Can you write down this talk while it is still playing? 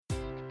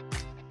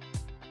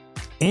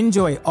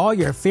Enjoy all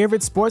your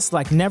favorite sports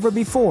like never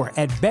before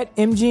at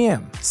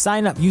BetMGM.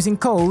 Sign up using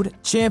code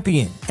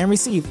CHAMPION and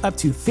receive up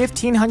to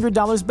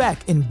 $1,500 back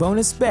in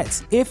bonus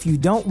bets if you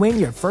don't win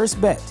your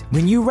first bet.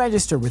 When you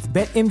register with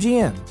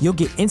BetMGM, you'll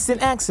get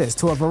instant access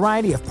to a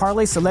variety of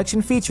parlay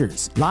selection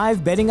features,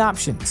 live betting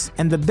options,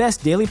 and the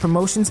best daily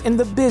promotions in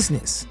the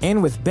business.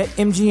 And with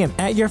BetMGM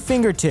at your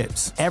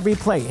fingertips, every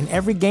play and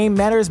every game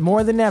matters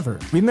more than ever.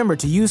 Remember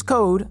to use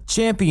code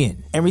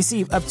CHAMPION and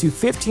receive up to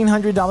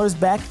 $1,500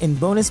 back in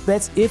bonus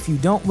bets if you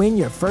don't win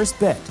your first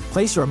bet.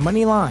 Place your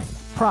money line,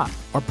 prop,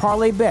 or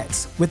parlay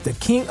bets with the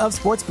king of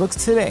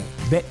sportsbooks today.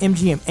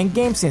 BetMGM and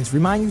GameSense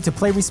remind you to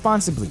play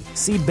responsibly.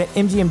 See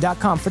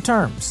BetMGM.com for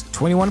terms.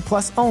 21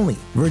 plus only.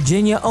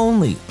 Virginia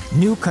only.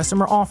 New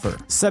customer offer.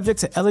 Subject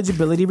to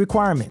eligibility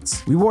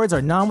requirements. Rewards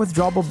are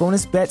non-withdrawable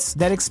bonus bets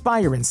that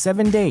expire in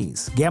 7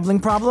 days. Gambling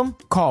problem?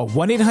 Call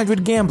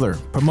 1-800-GAMBLER.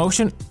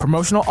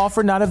 Promotional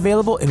offer not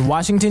available in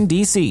Washington,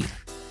 D.C.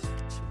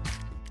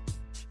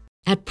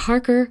 At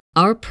Parker,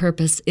 our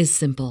purpose is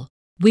simple.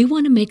 We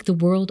want to make the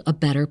world a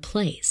better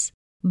place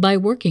by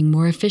working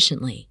more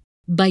efficiently,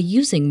 by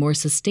using more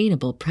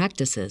sustainable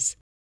practices,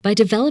 by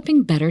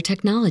developing better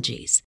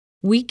technologies.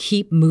 We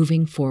keep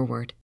moving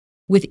forward.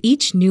 With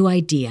each new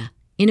idea,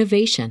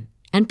 innovation,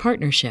 and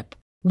partnership,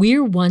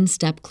 we're one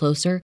step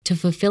closer to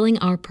fulfilling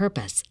our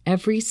purpose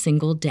every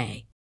single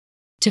day.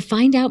 To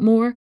find out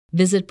more,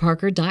 visit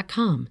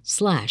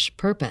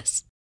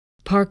parker.com/purpose.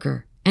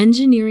 Parker,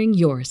 engineering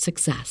your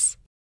success.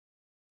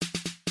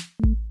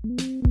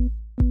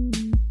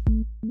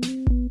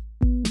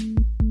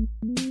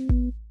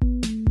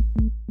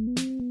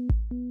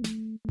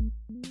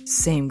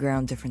 Same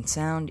ground, different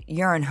sound.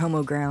 You're on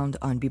Homo Ground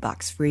on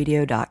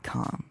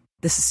BeatboxRadio.com.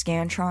 This is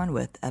Scantron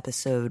with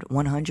episode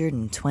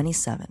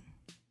 127.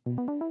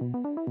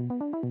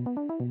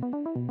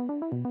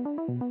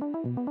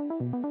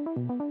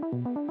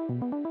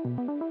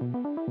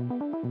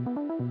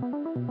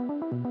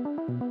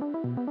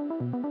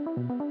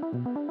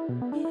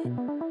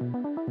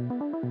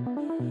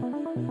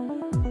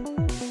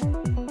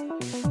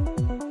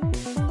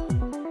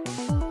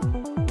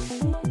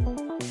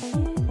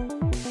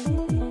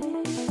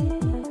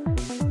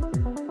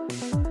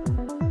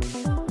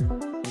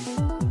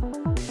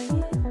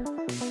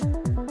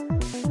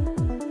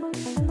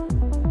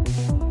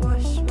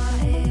 Wash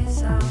my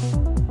ears out.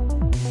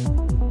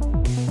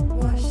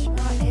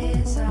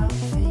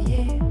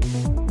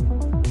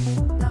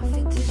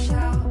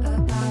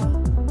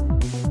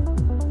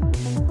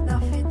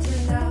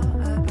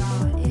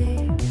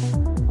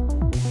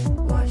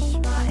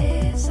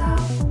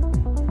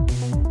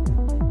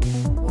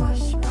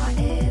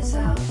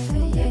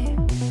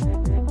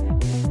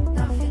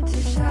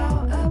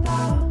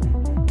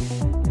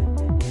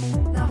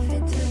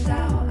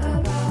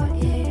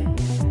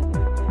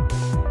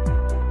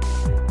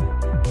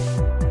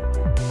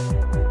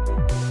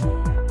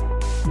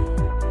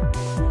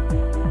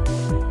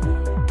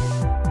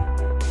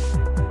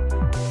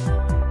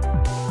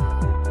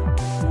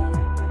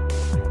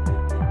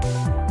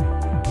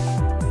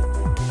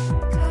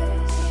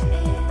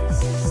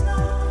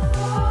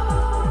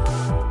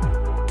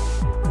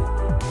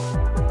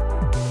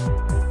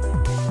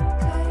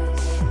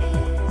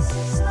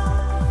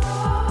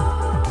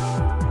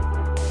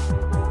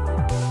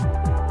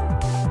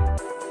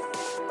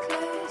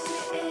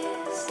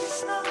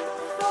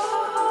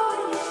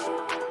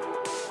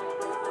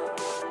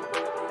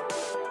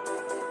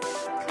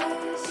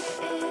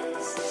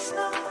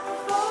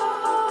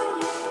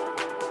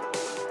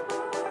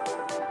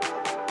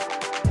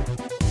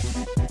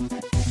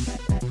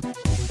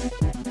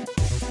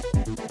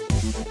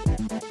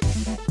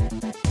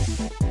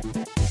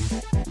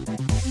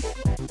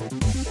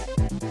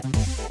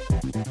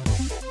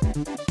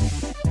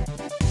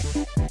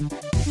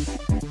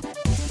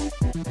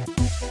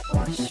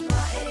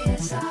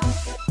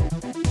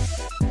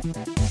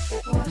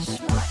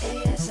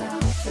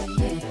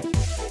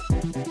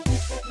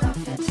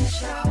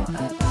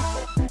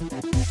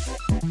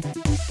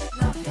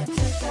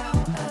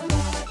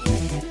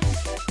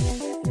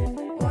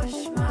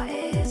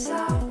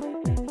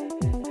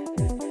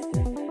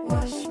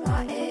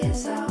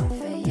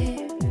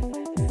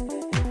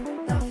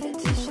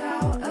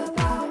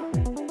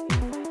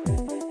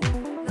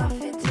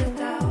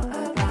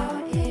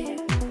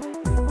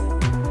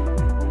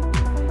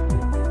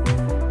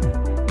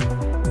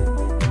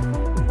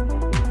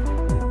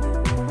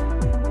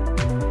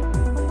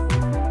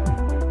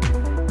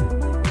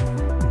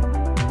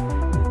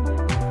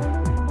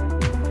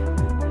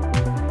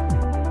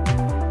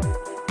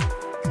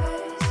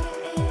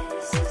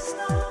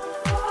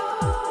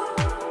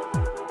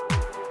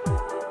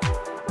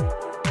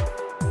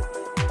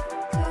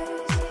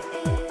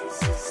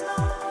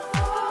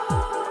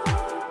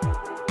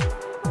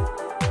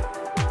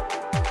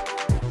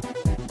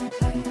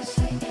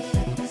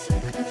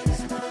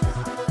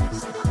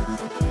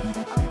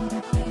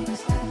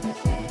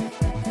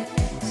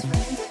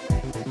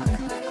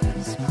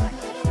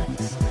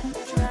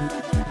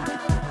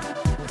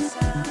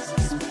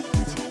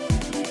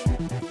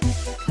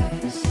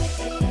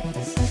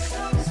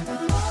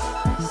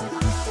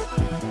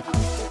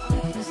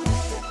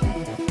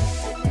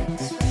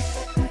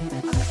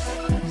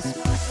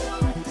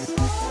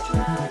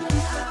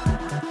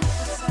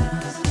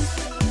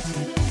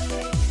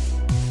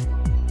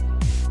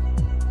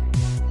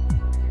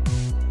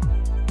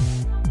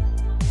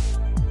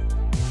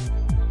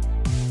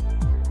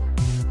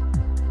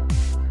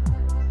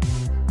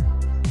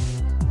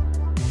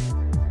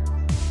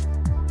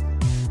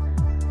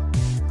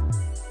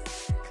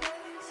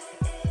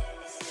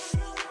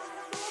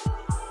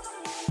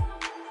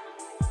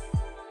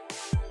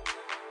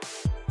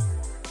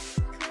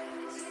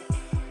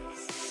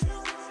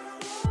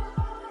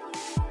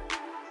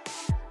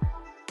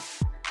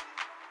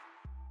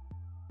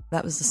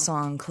 That was the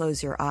song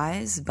Close Your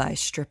Eyes by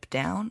Stripped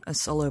Down, a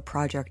solo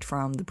project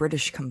from the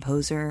British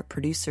composer,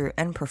 producer,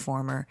 and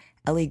performer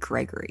Ellie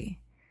Gregory.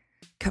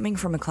 Coming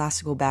from a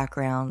classical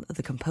background,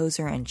 the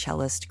composer and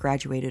cellist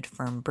graduated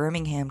from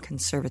Birmingham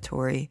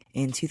Conservatory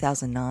in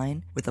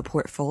 2009 with a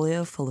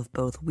portfolio full of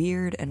both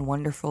weird and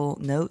wonderful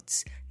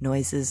notes,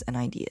 noises, and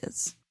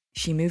ideas.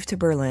 She moved to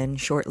Berlin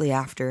shortly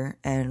after,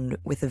 and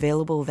with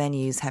available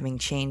venues having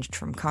changed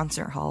from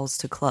concert halls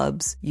to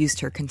clubs,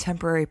 used her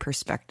contemporary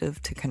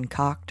perspective to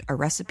concoct a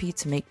recipe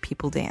to make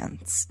people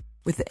dance.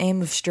 With the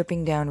aim of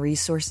stripping down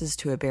resources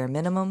to a bare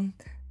minimum,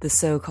 the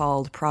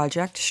so-called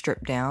Project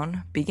Stripped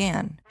Down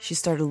began. She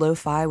started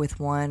lo-fi with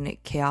one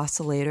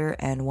K-oscillator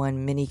and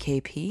one mini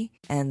KP,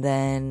 and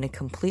then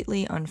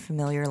completely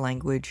unfamiliar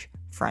language,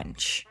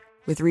 French.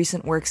 With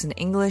recent works in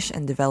English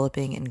and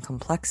developing in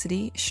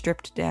complexity,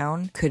 Stripped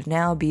Down could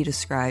now be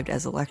described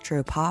as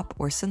electro-pop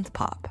or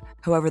synth-pop.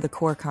 However, the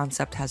core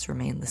concept has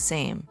remained the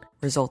same,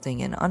 resulting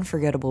in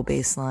unforgettable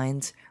bass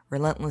lines,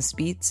 relentless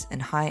beats,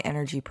 and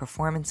high-energy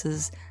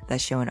performances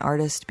that show an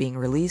artist being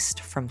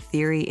released from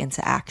theory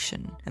into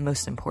action, and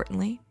most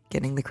importantly,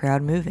 getting the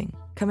crowd moving.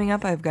 Coming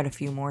up, I've got a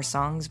few more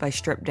songs by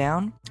Stripped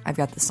Down. I've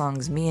got the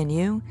songs Me and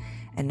You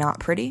and Not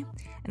Pretty.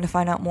 And to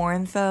find out more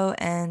info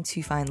and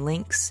to find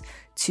links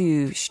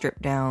to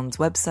Stripped Down's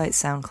website,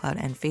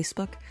 SoundCloud, and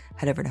Facebook,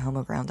 head over to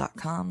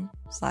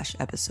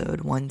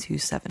homoground.com/episode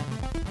 127.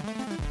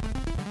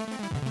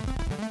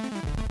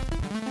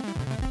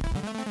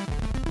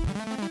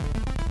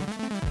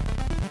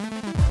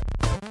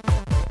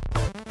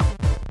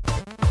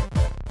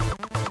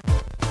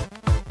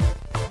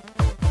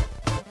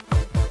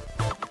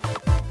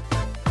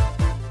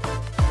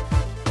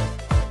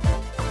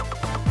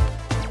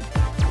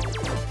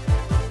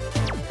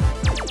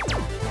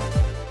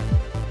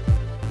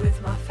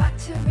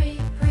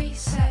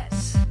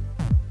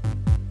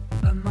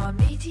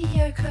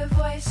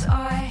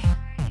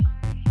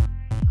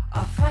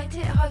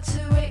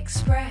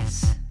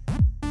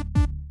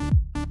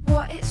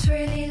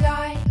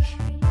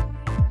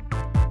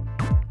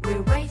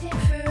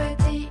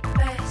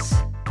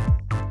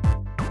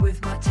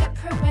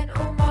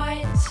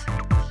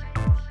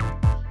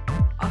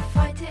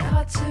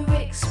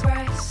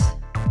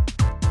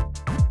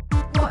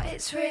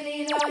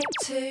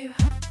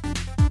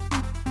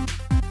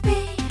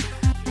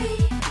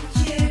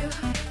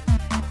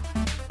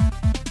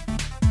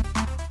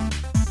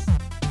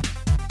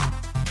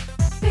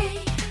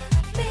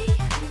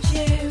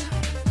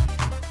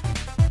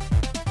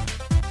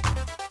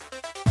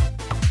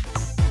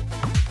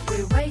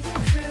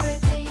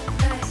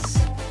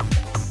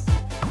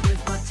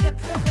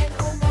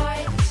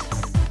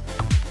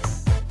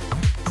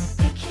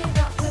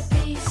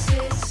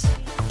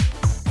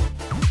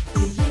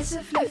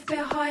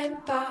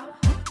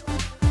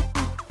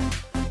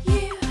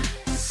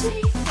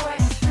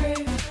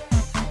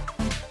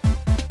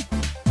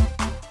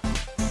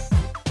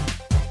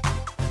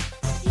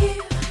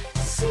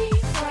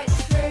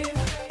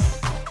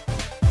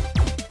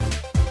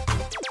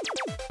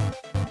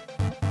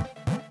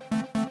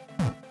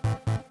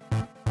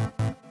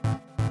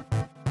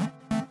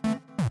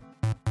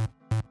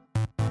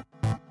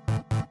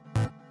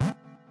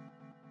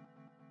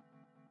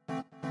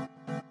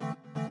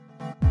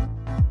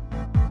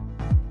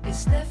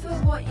 It's never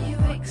what you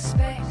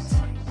expect.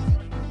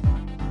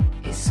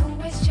 It's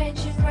always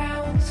changing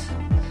round.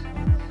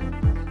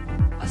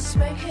 I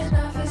smoke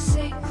another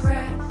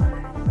cigarette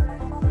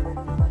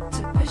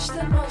to push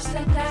the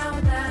monster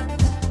down,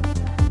 and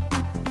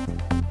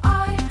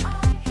I'm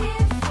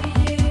here for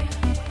you.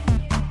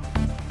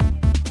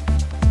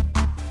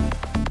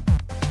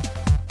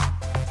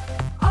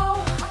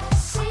 I'll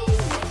see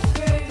you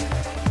through.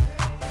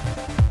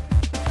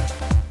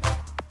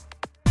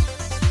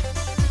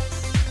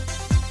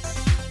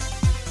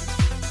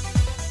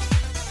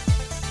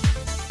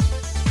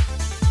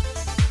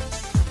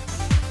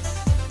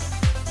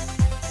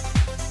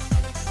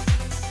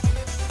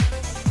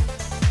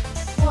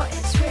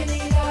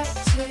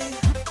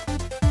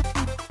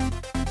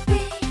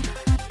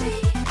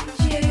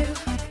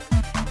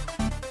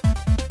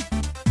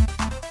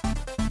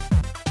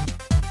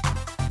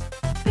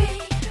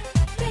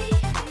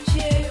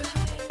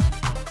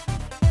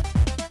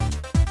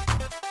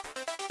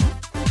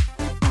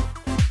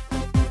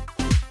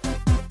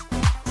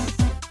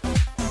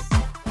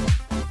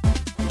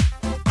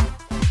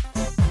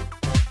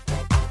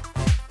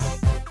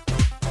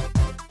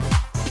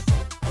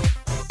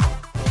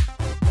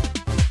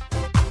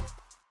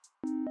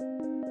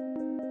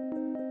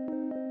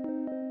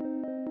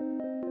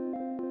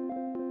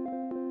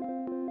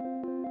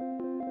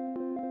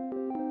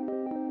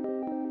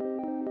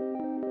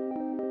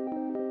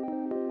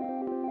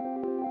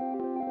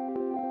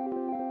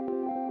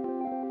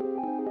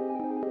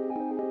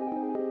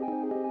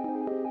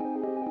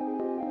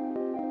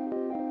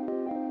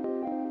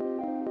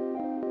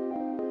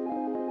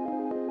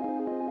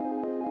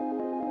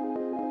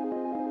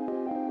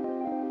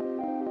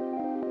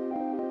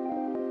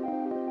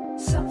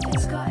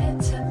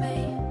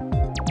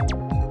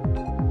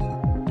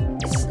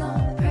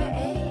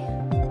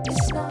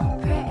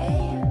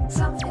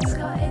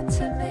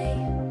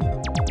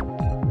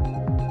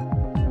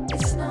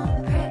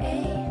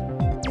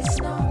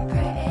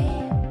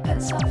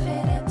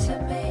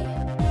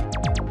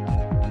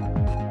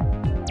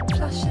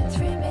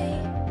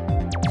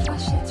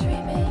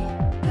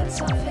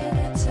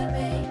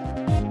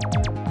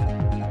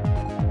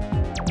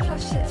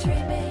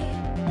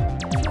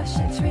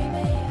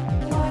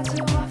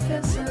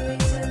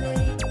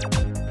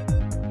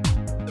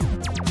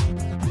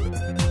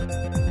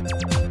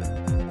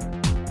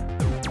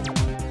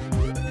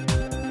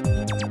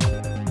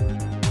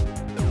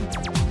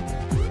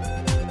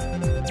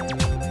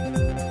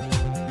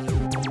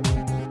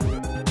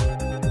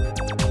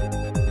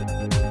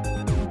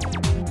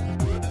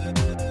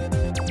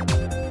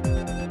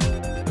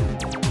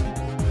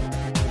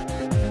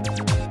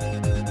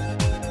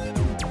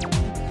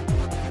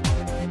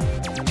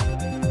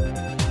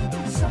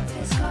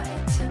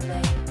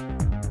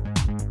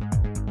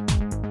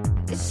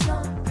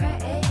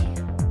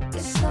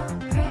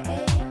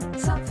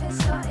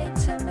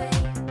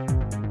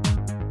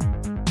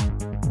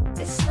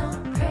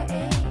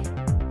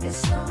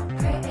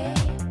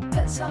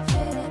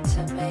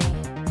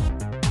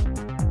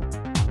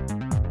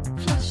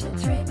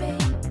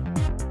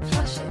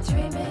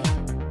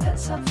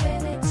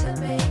 something into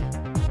me.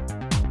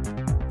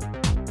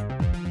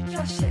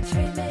 Flush it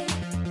through me,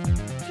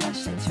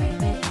 flush it through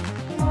me.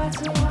 Why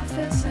do I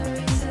feel so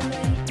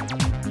easily?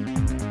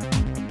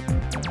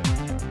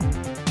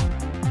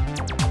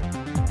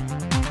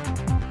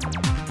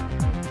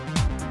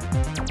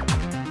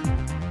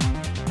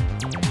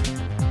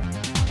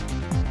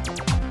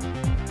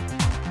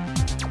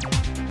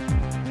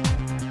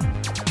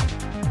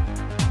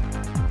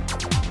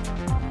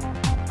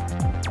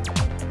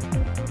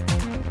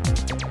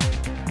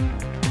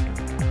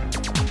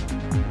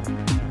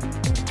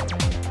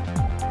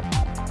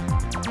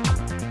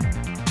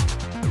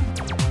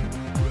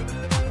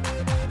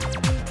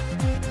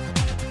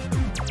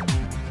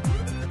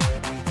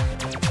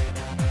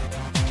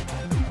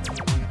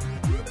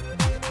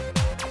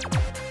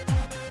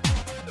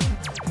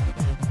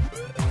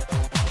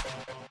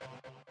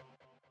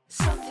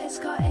 Something's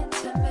got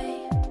into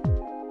me.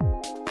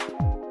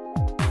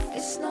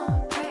 It's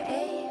not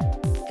pretty.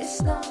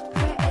 It's not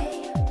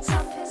pretty.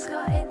 Something's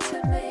got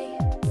into me.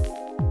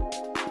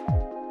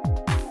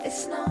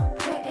 It's not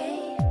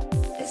pretty.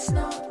 It's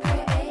not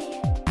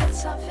pretty. Put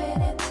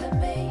something into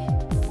me.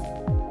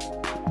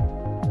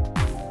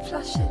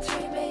 Flush it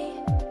through me.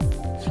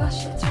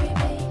 Flush it through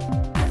me.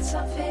 Put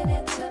something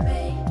into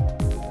me.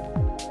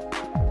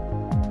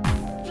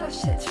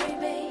 Flush it through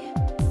me.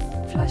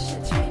 Flush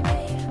it through me.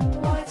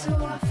 Why do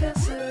I feel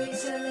so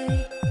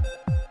easily?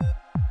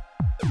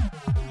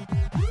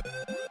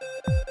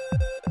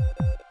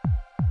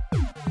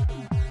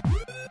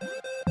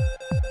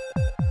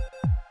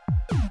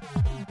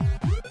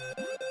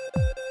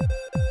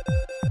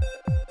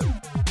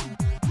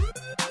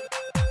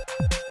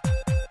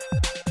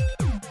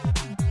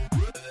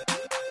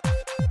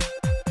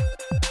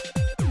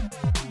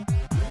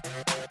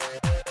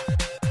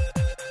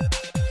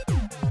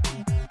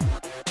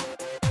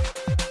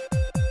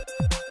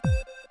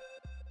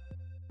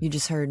 You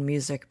just heard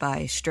music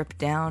by Stripped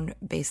Down,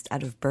 based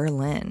out of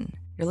Berlin.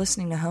 You're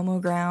listening to Homo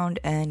Ground,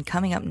 and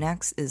coming up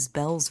next is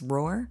Bell's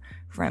Roar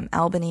from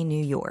Albany,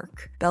 New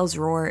York. Bell's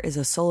Roar is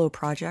a solo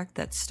project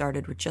that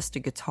started with just a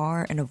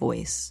guitar and a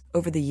voice.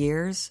 Over the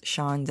years,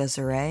 Sean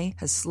Desiree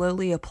has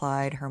slowly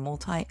applied her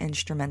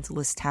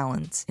multi-instrumentalist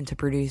talents into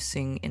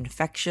producing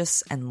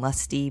infectious and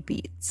lusty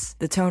beats.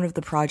 The tone of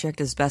the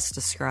project is best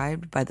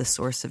described by the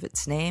source of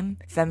its name,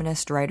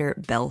 feminist writer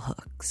Bell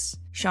Hooks.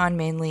 Sean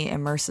mainly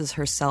immerses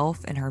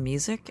herself in her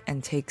music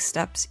and takes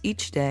steps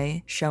each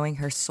day showing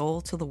her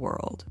soul to the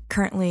world.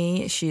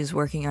 Currently, she's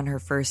working on her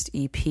first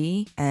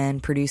EP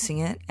and producing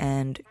it,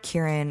 and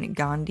Kiran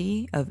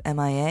Gandhi of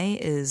MIA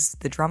is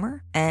the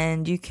drummer,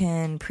 and you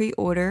can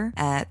pre-order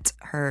at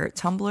her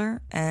Tumblr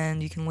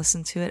and you can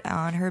listen to it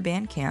on her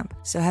Bandcamp.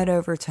 So head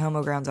over to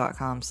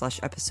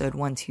homoground.com/episode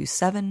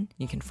 127.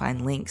 You can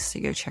find links to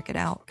go check it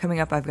out. Coming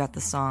up, I've got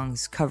the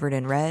songs Covered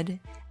in Red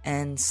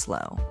and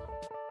Slow.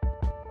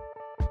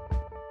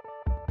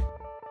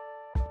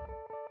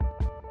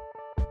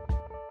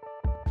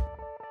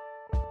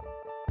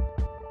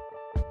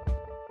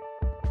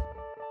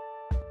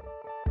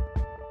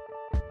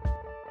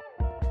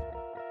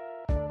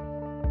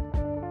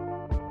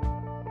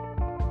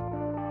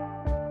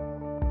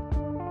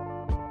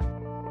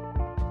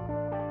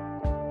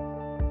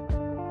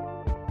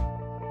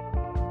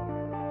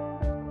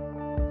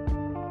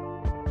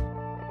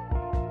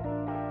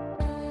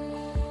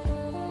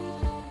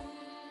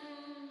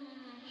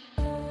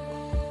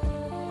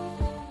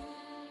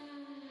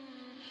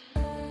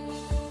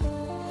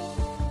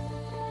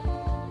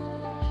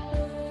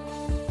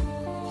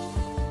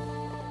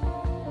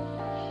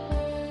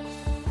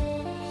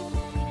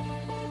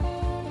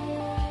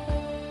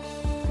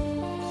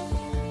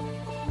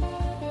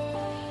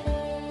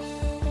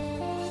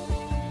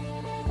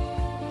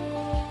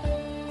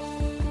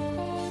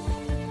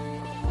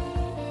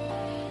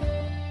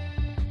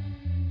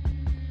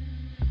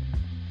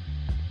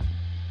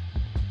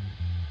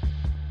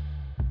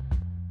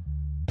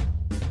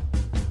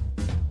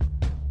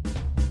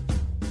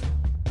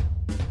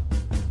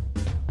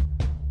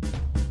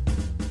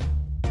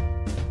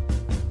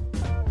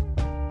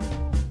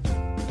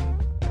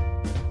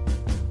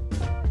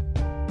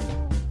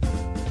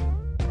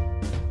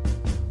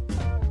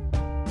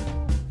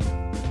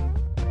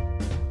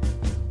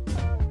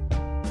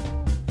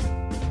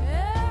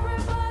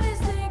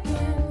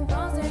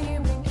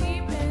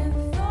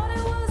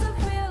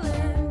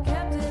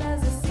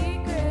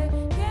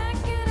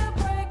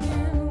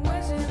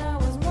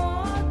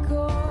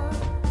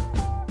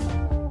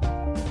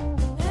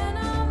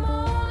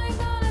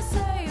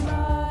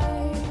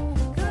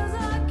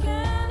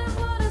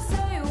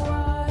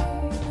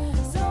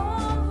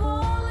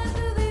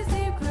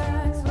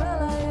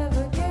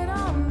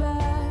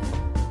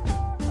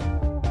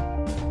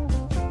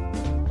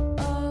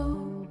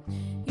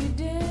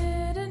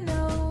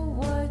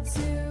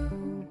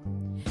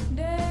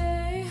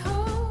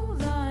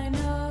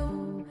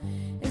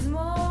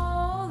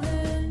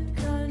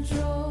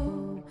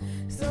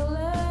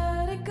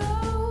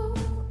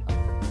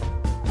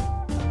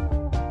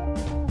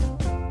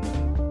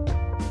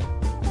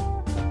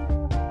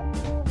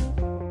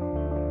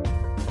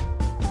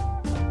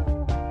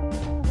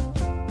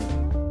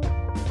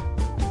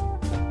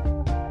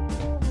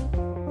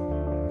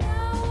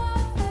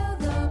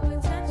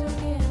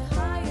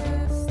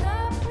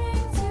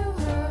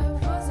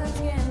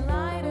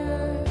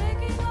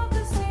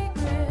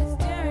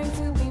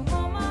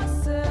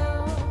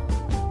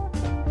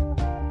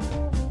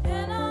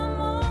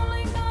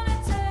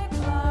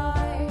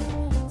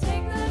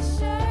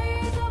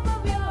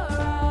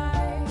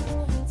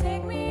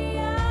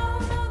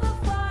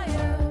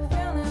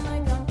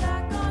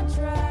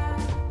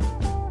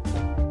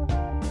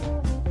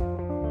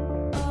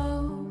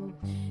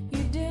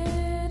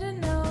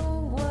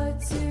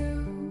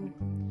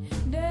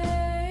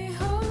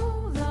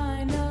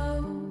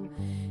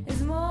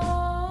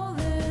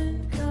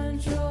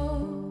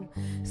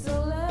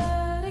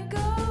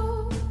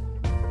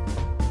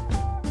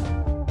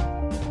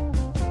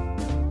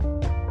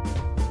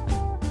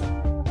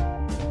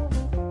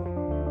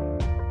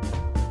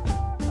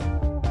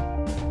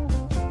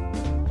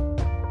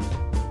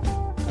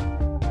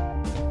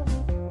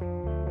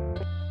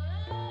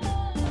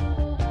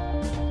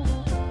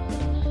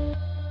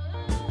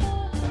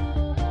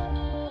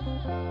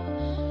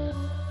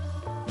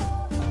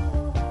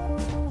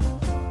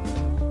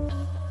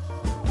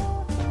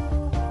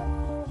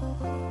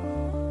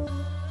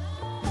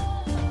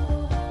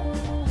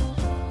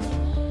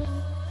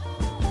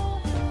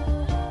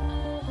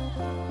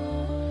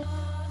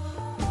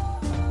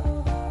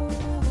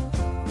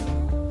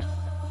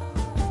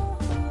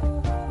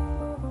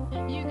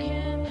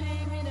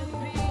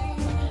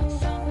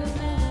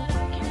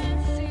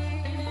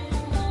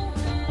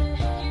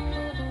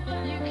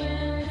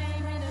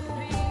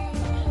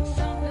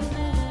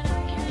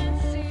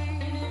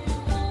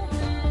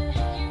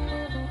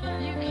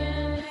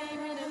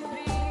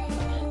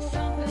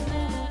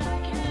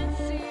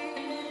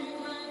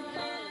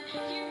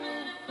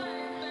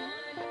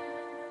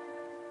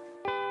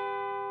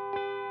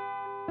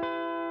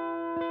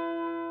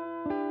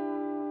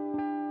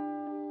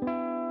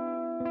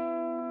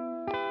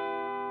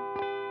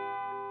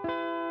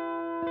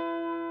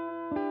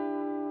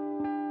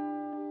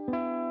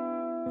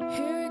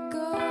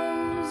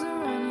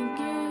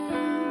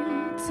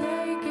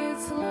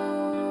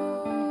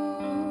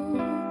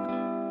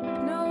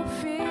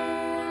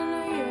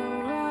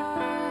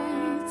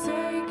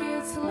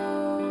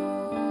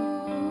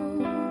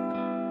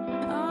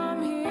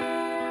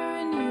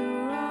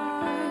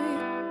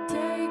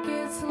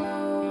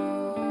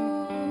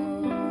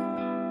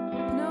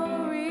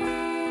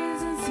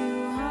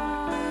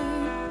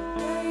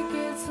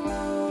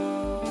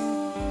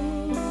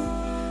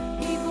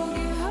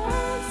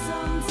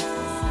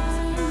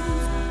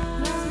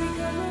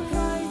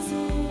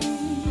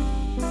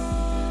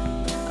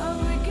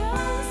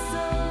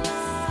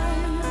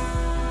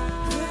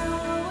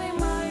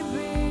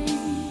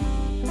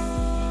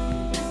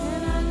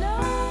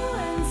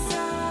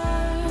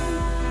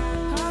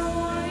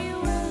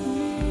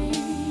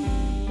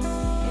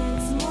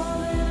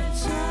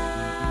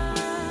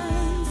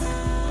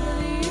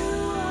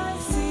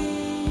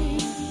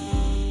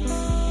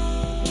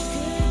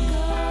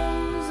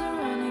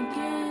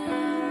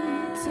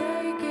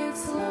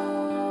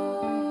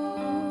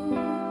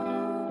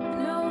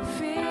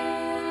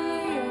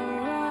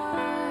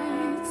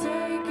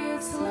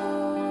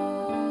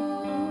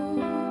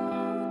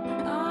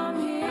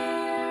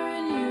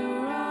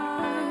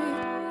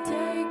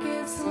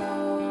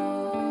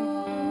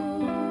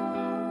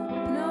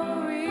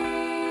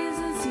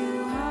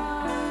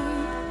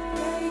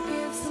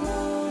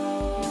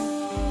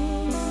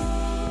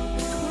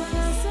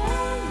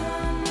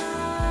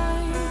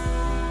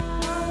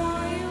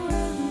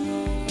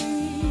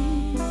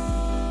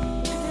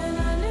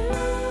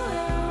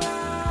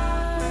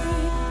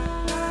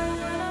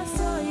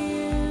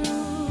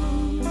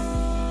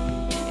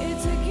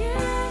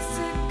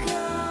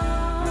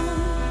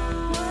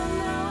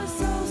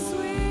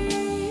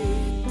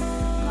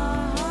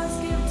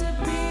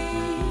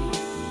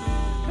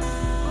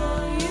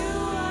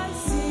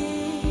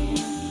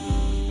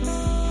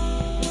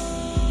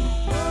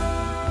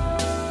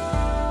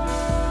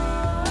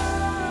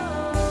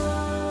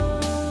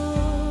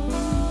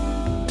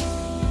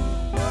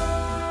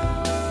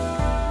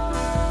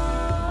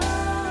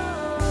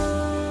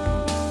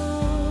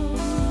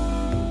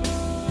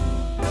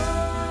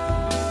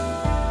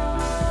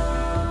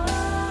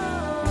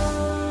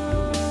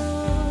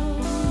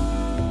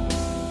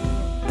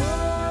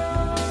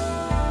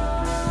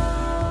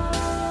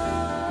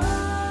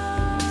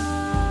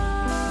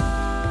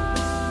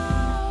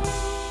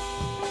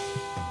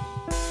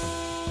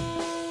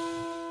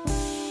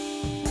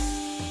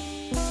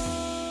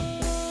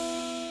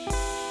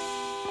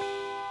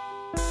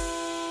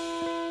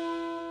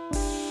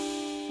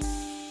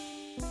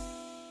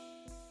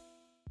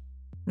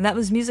 And that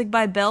was music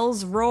by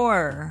Bell's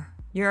Roar.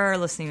 You're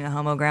listening to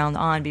Homo Ground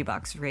on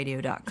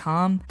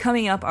BeatboxRadio.com.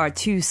 Coming up are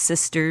two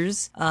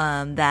sisters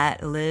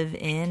that live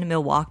in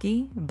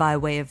Milwaukee by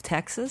way of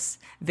Texas.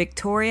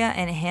 Victoria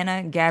and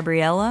Hannah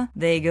Gabriella.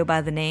 They go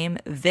by the name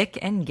Vic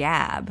and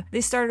Gab.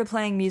 They started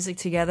playing music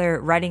together,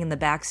 riding in the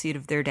backseat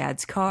of their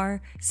dad's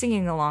car,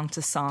 singing along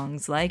to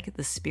songs like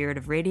The Spirit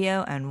of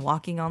Radio and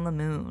Walking on the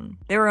Moon.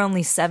 They were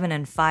only 7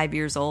 and 5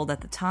 years old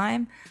at the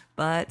time,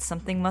 but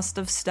something must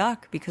have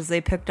stuck because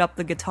they picked up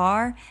the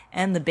guitar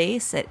and the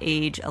bass at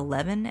age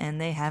 11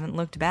 and they haven't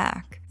looked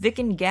back. Vic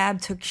and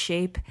Gab took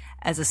shape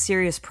as a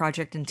serious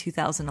project in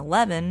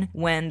 2011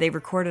 when they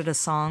recorded a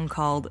song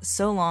called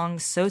So Long,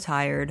 So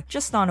Tired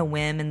just on a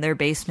whim in their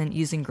basement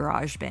using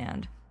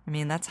GarageBand. I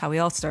mean, that's how we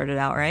all started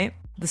out, right?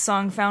 The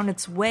song found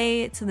its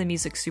way to the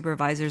music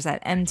supervisors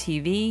at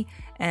MTV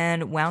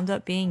and wound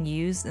up being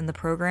used in the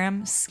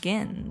program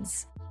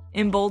Skins.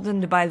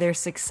 Emboldened by their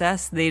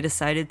success, they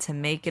decided to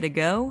make it a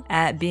go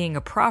at being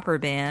a proper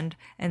band,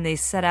 and they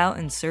set out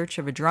in search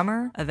of a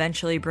drummer,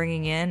 eventually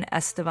bringing in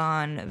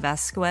Esteban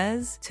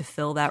Vasquez to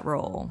fill that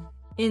role.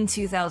 In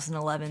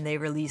 2011, they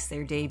released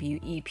their debut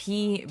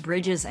EP,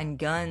 Bridges and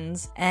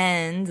Guns,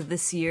 and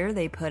this year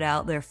they put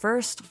out their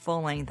first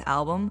full-length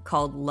album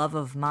called Love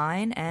of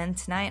Mine, and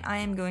tonight I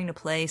am going to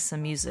play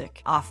some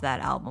music off that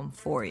album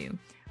for you.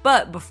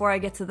 But before I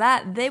get to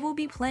that, they will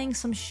be playing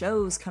some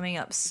shows coming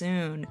up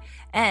soon,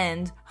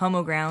 and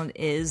Homo Ground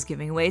is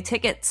giving away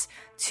tickets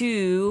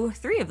to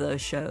 3 of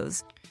those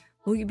shows.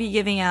 We'll be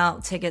giving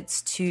out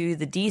tickets to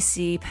the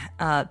DC,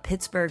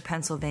 Pittsburgh,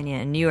 Pennsylvania,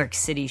 and New York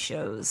City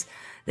shows.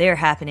 They are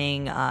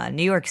happening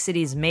New York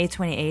City's May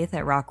 28th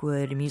at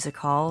Rockwood Music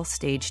Hall,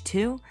 Stage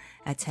 2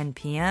 at 10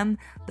 p.m.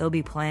 They'll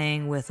be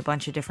playing with a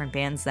bunch of different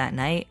bands that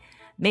night.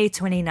 May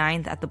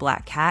 29th at the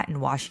Black Cat in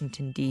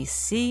Washington,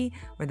 D.C.,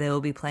 where they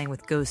will be playing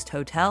with Ghost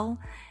Hotel,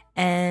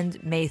 and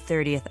May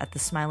 30th at the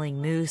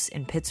Smiling Moose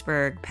in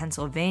Pittsburgh,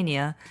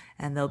 Pennsylvania,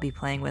 and they'll be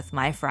playing with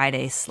My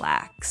Friday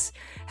Slacks.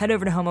 Head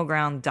over to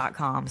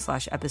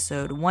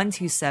homoground.com/episode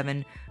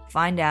 127,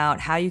 find out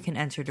how you can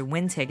enter to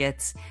win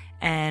tickets,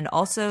 and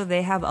also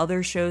they have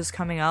other shows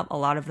coming up, a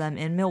lot of them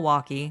in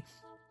Milwaukee,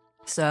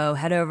 so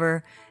head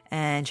over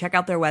and check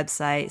out their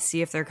website,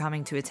 see if they're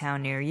coming to a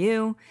town near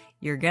you.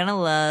 You're gonna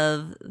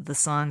love the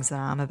songs that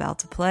I'm about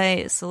to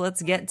play, so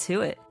let's get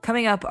to it.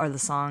 Coming up are the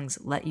songs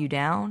Let You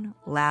Down,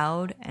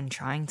 Loud, and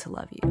Trying to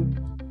Love You.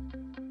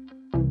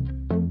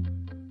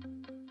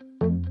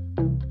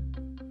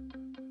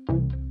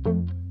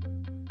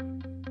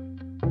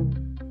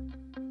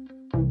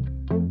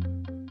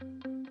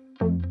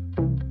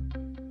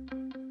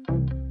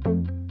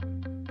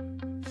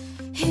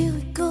 Here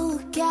we go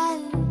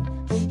again.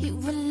 You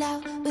roll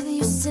out with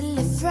your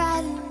silly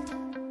friend.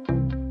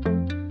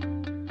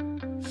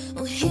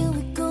 Oh, here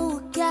we go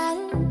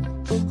again.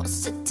 I'll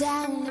sit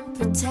down and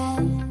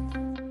pretend.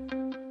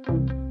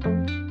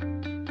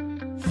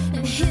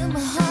 And hear my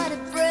heart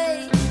it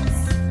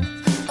breaks.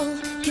 Oh,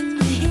 can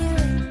you hear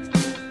it?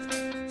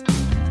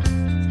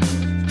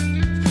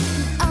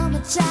 And all my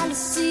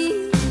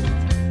jealousy.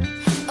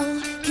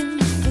 Oh, can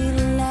you feel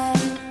it?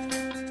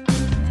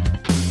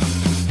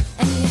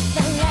 And if I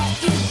let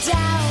you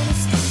down,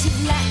 it's 'cause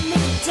you've let me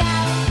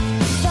down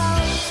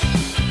before.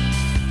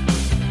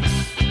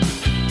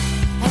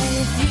 And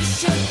if you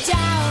shut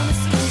down,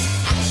 it's 'cause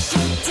I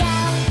shut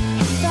down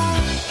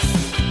first.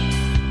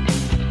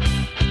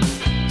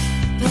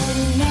 But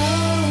no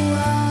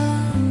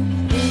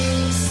one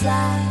is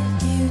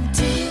like you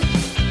do.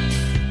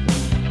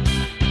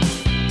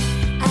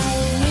 I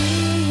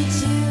need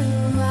you,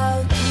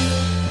 I'll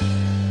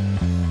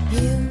keep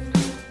you.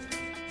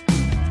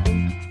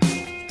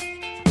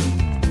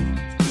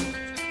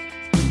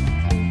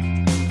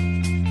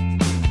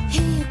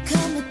 Here you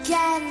come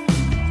again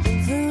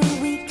for a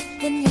week,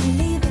 then you're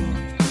leaving.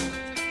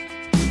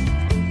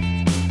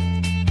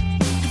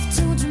 I've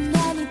told you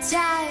many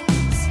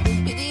times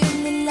you're the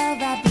only love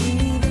I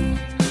believe in.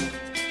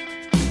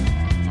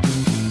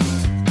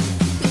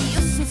 But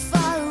you're so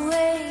far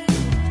away.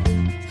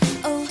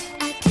 Oh,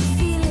 I can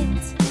feel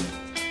it.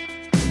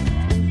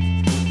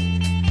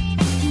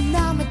 And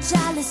all my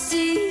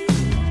jealousy.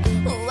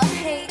 Oh, I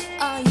hate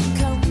all your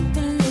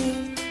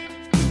company.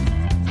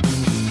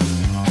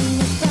 And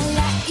if I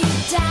let you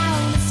down,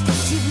 it's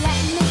 'cause you've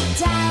let me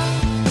down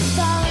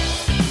before.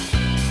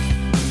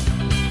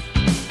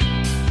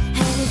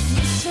 And if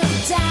you shut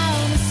down,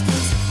 it's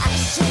 'cause I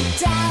shut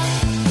down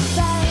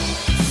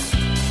first.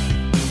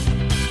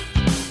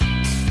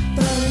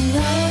 But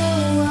no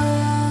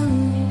one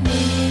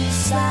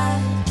is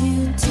like you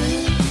do.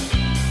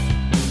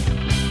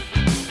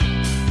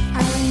 I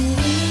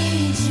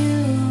need you,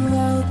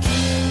 I'll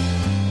keep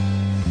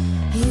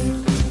you.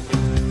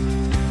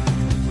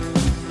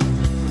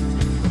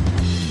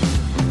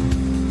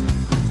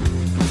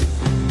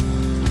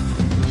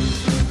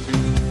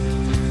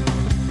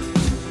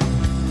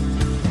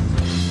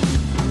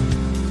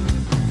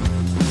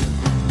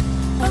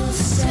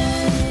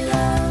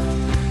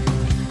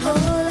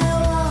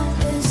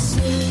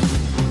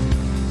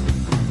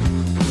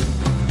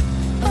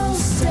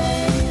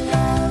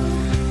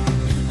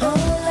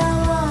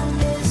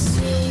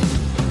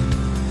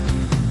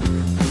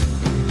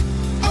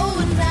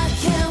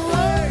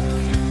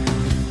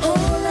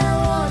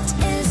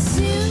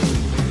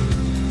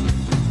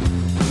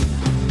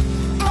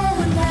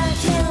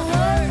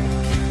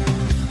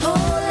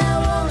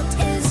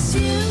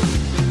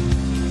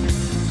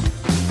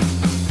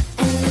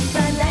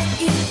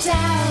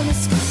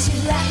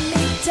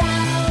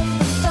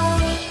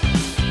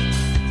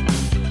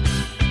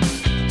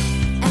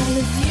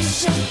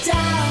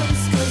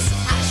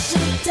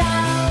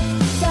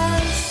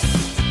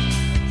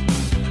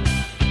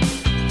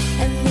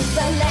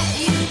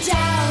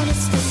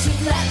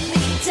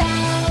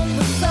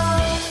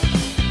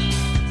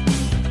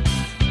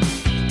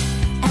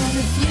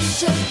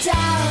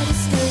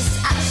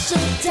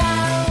 it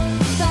down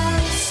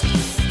fast.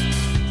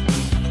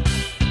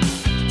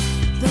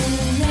 But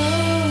no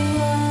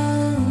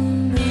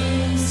one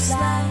moves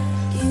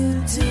like you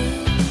do.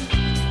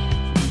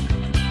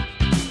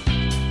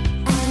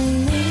 I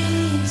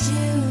need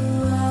you,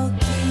 I'll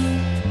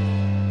keep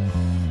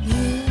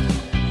you.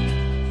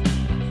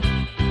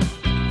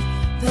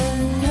 But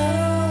no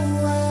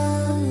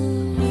one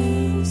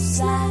moves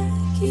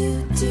like you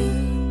do.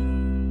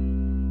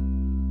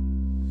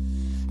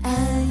 I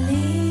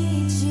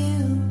need you,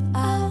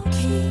 I'll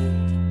keep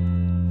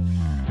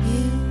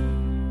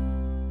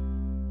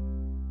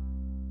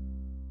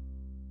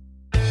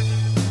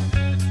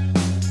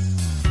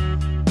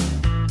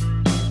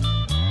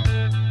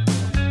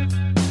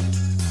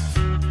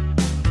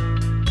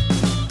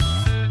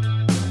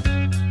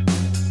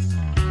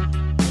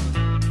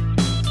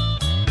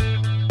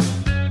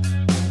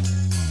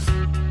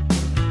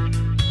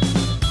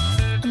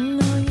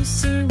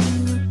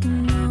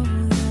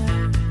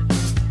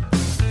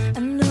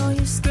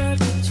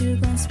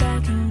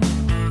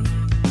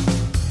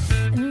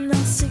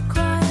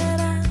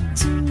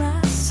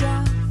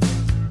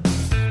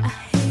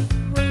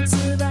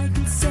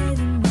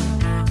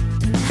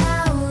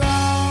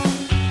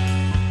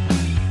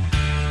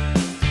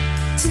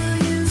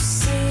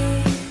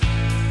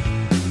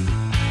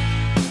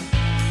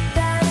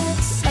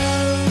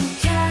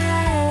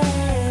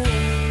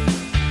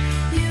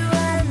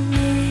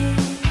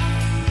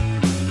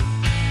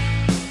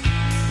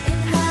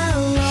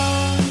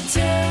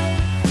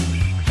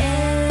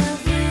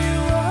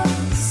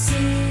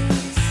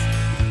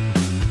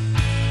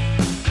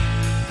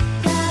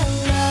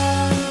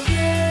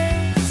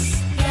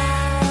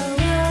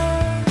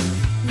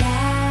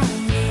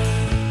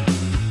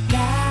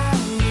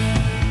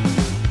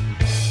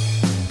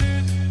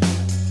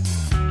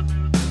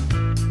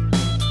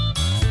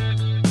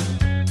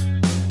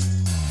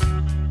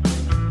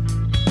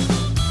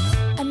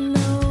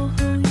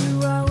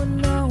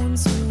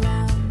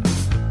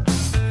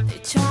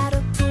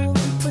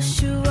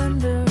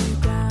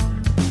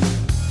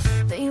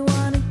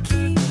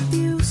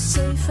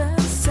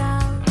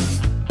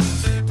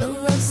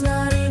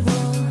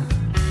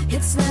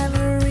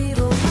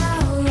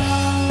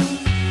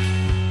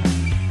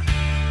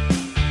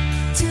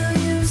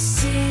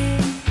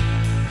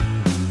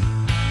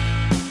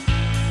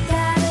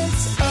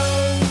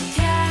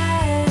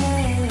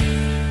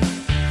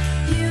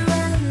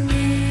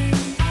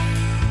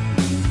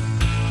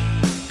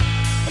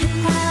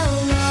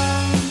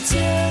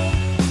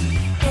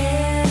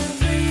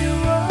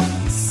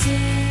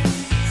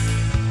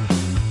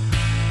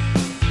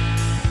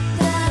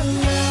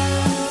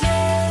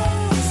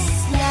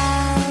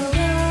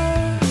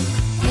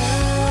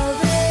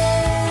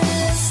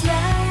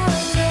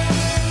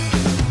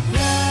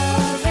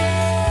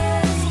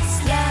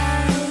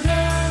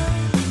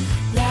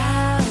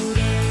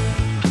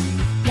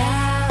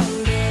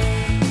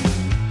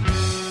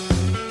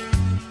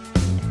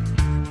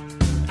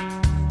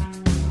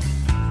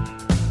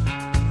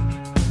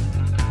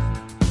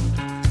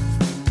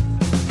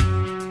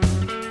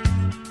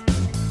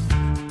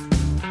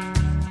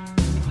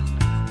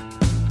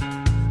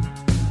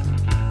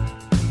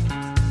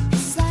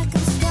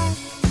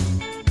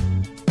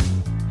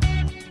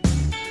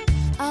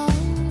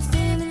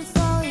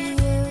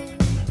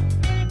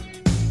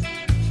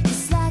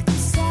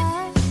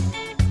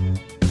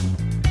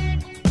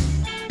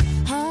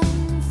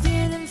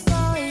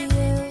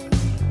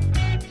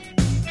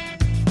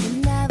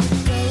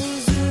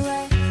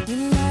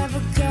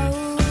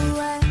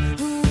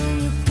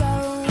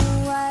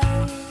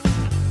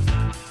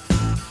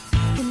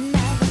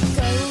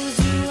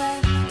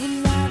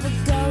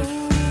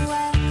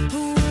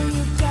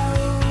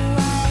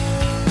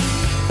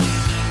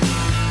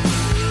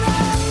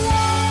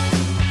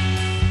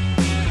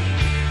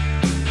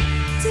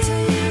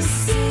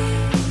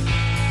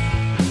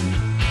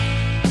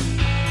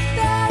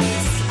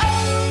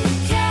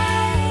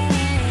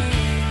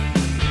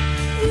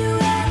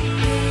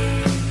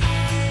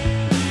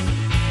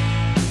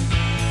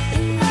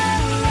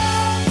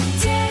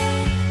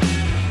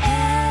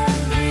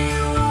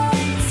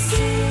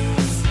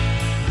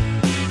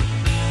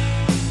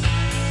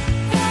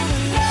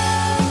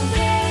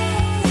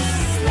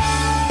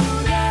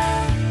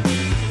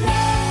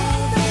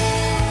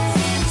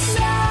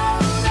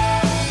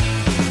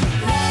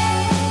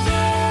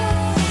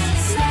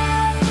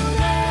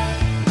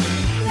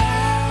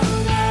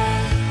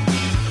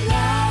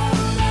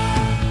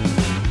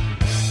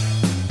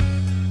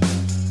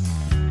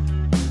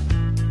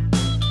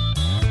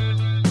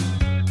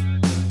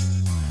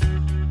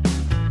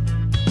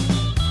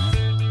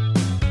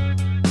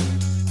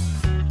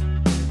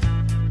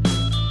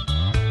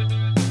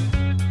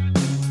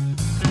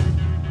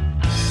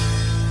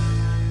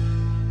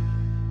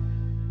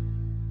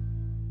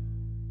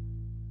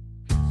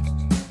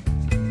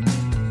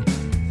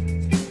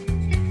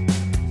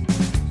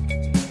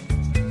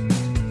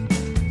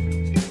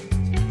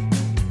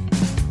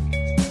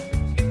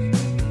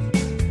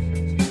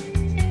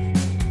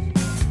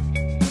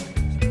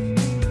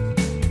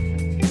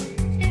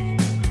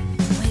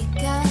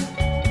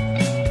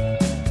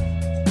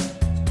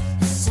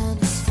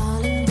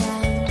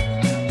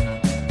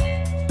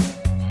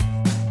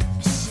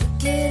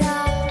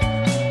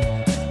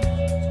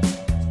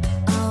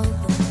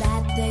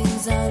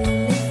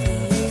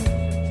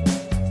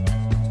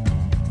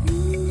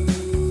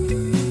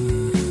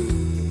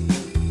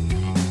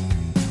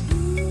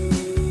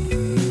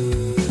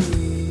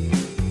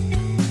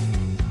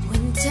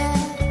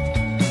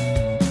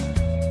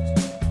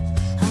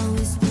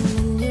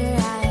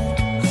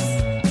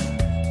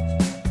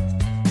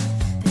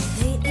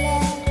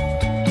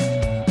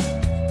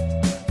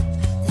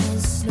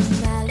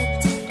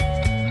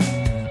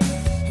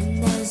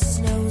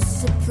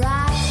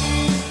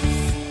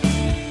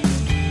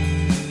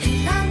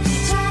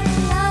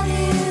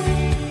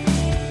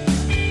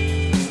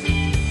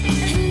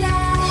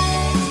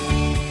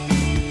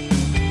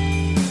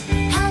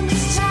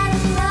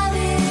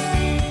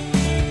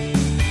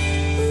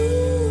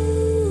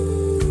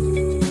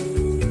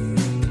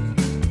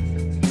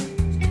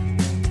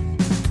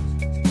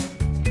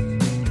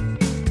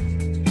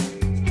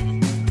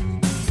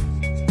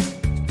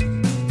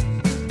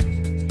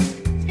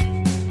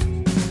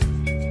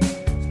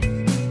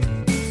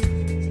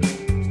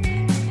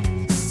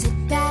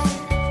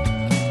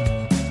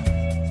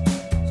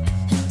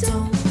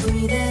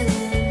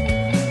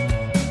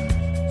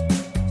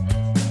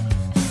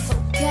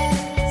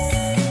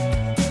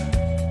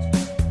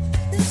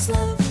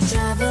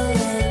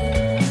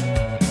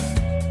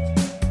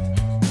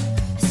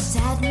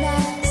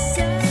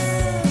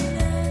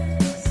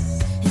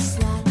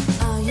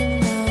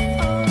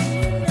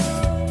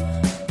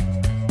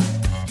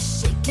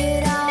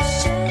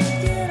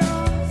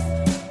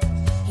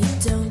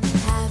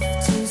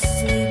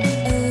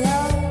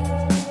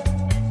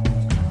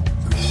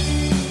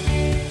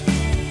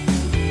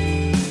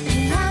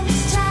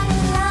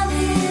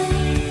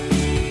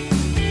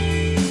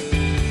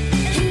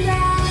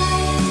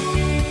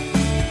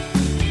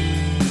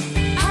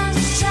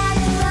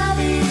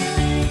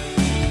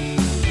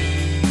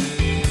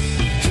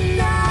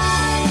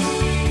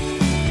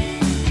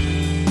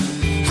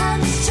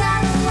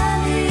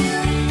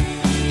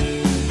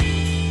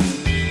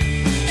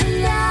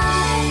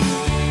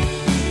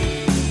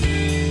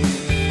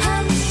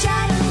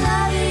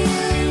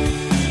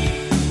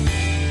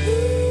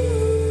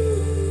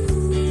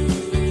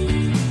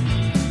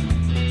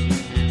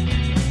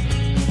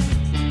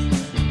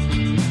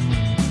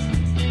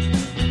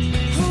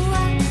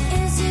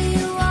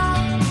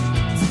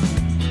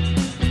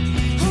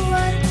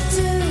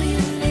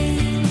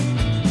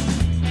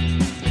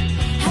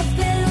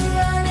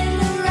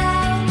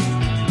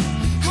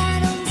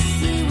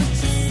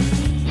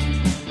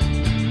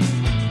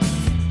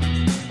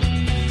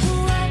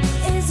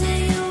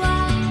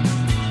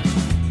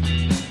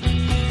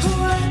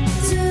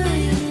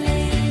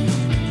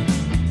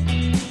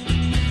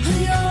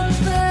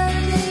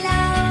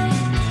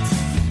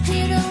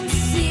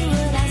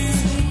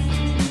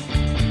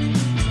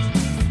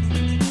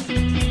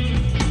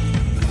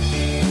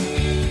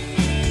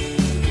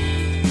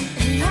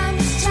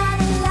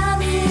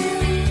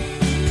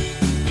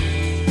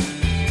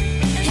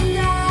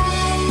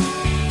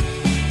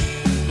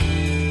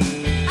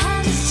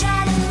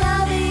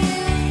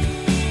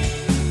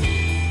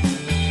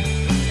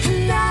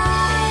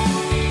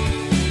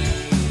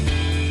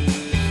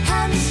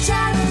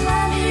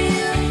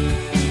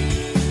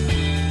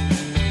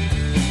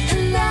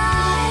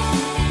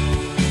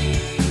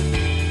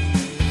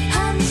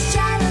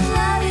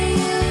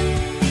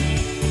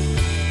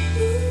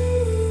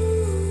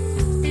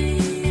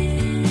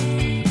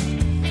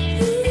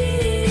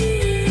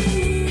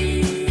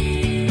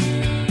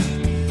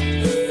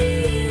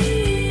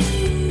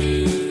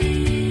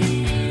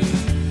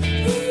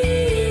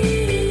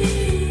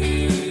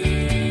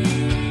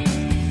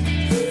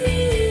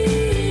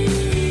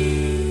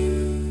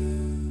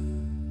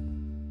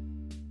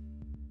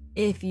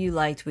If you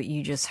liked what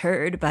you just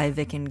heard by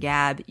Vic and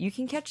Gab, you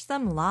can catch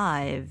them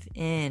live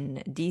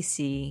in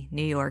DC,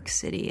 New York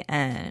City,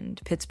 and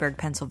Pittsburgh,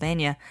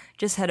 Pennsylvania.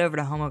 Just head over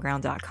to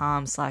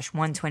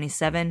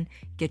homoground.com/127,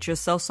 get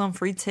yourself some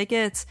free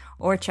tickets,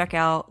 or check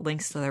out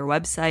links to their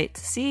website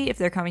to see if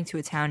they're coming to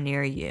a town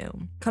near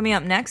you. Coming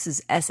up next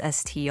is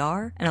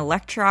SSTR, an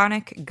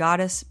electronic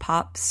goddess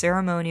pop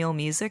ceremonial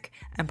music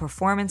and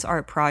performance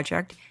art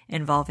project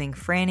involving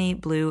Franny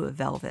Blue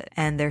Velvet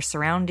and their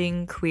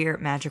surrounding queer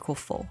magical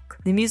folk.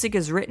 The music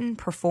is written,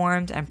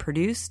 performed, and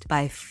produced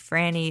by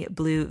Franny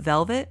Blue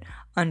Velvet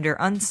under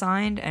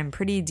unsigned and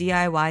pretty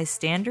DIY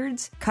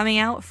standards, coming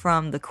out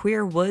from the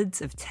queer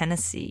woods of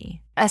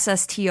Tennessee.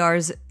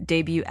 SSTR's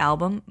debut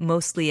album,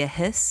 Mostly a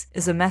Hiss,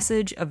 is a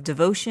message of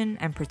devotion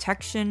and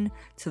protection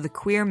to the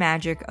queer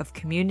magic of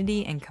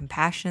community and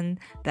compassion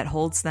that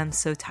holds them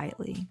so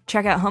tightly.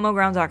 Check out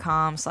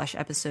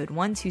homoground.com/episode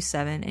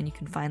 127 and you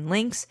can find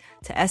links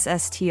to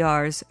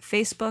SSTR's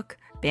Facebook,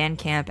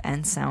 Bandcamp,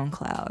 and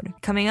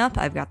SoundCloud. Coming up,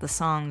 I've got the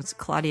songs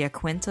Claudia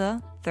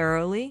Quinta,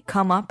 Thoroughly,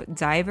 Come Up,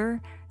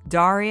 Diver,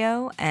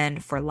 Dario,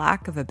 and For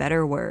Lack of a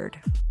Better Word.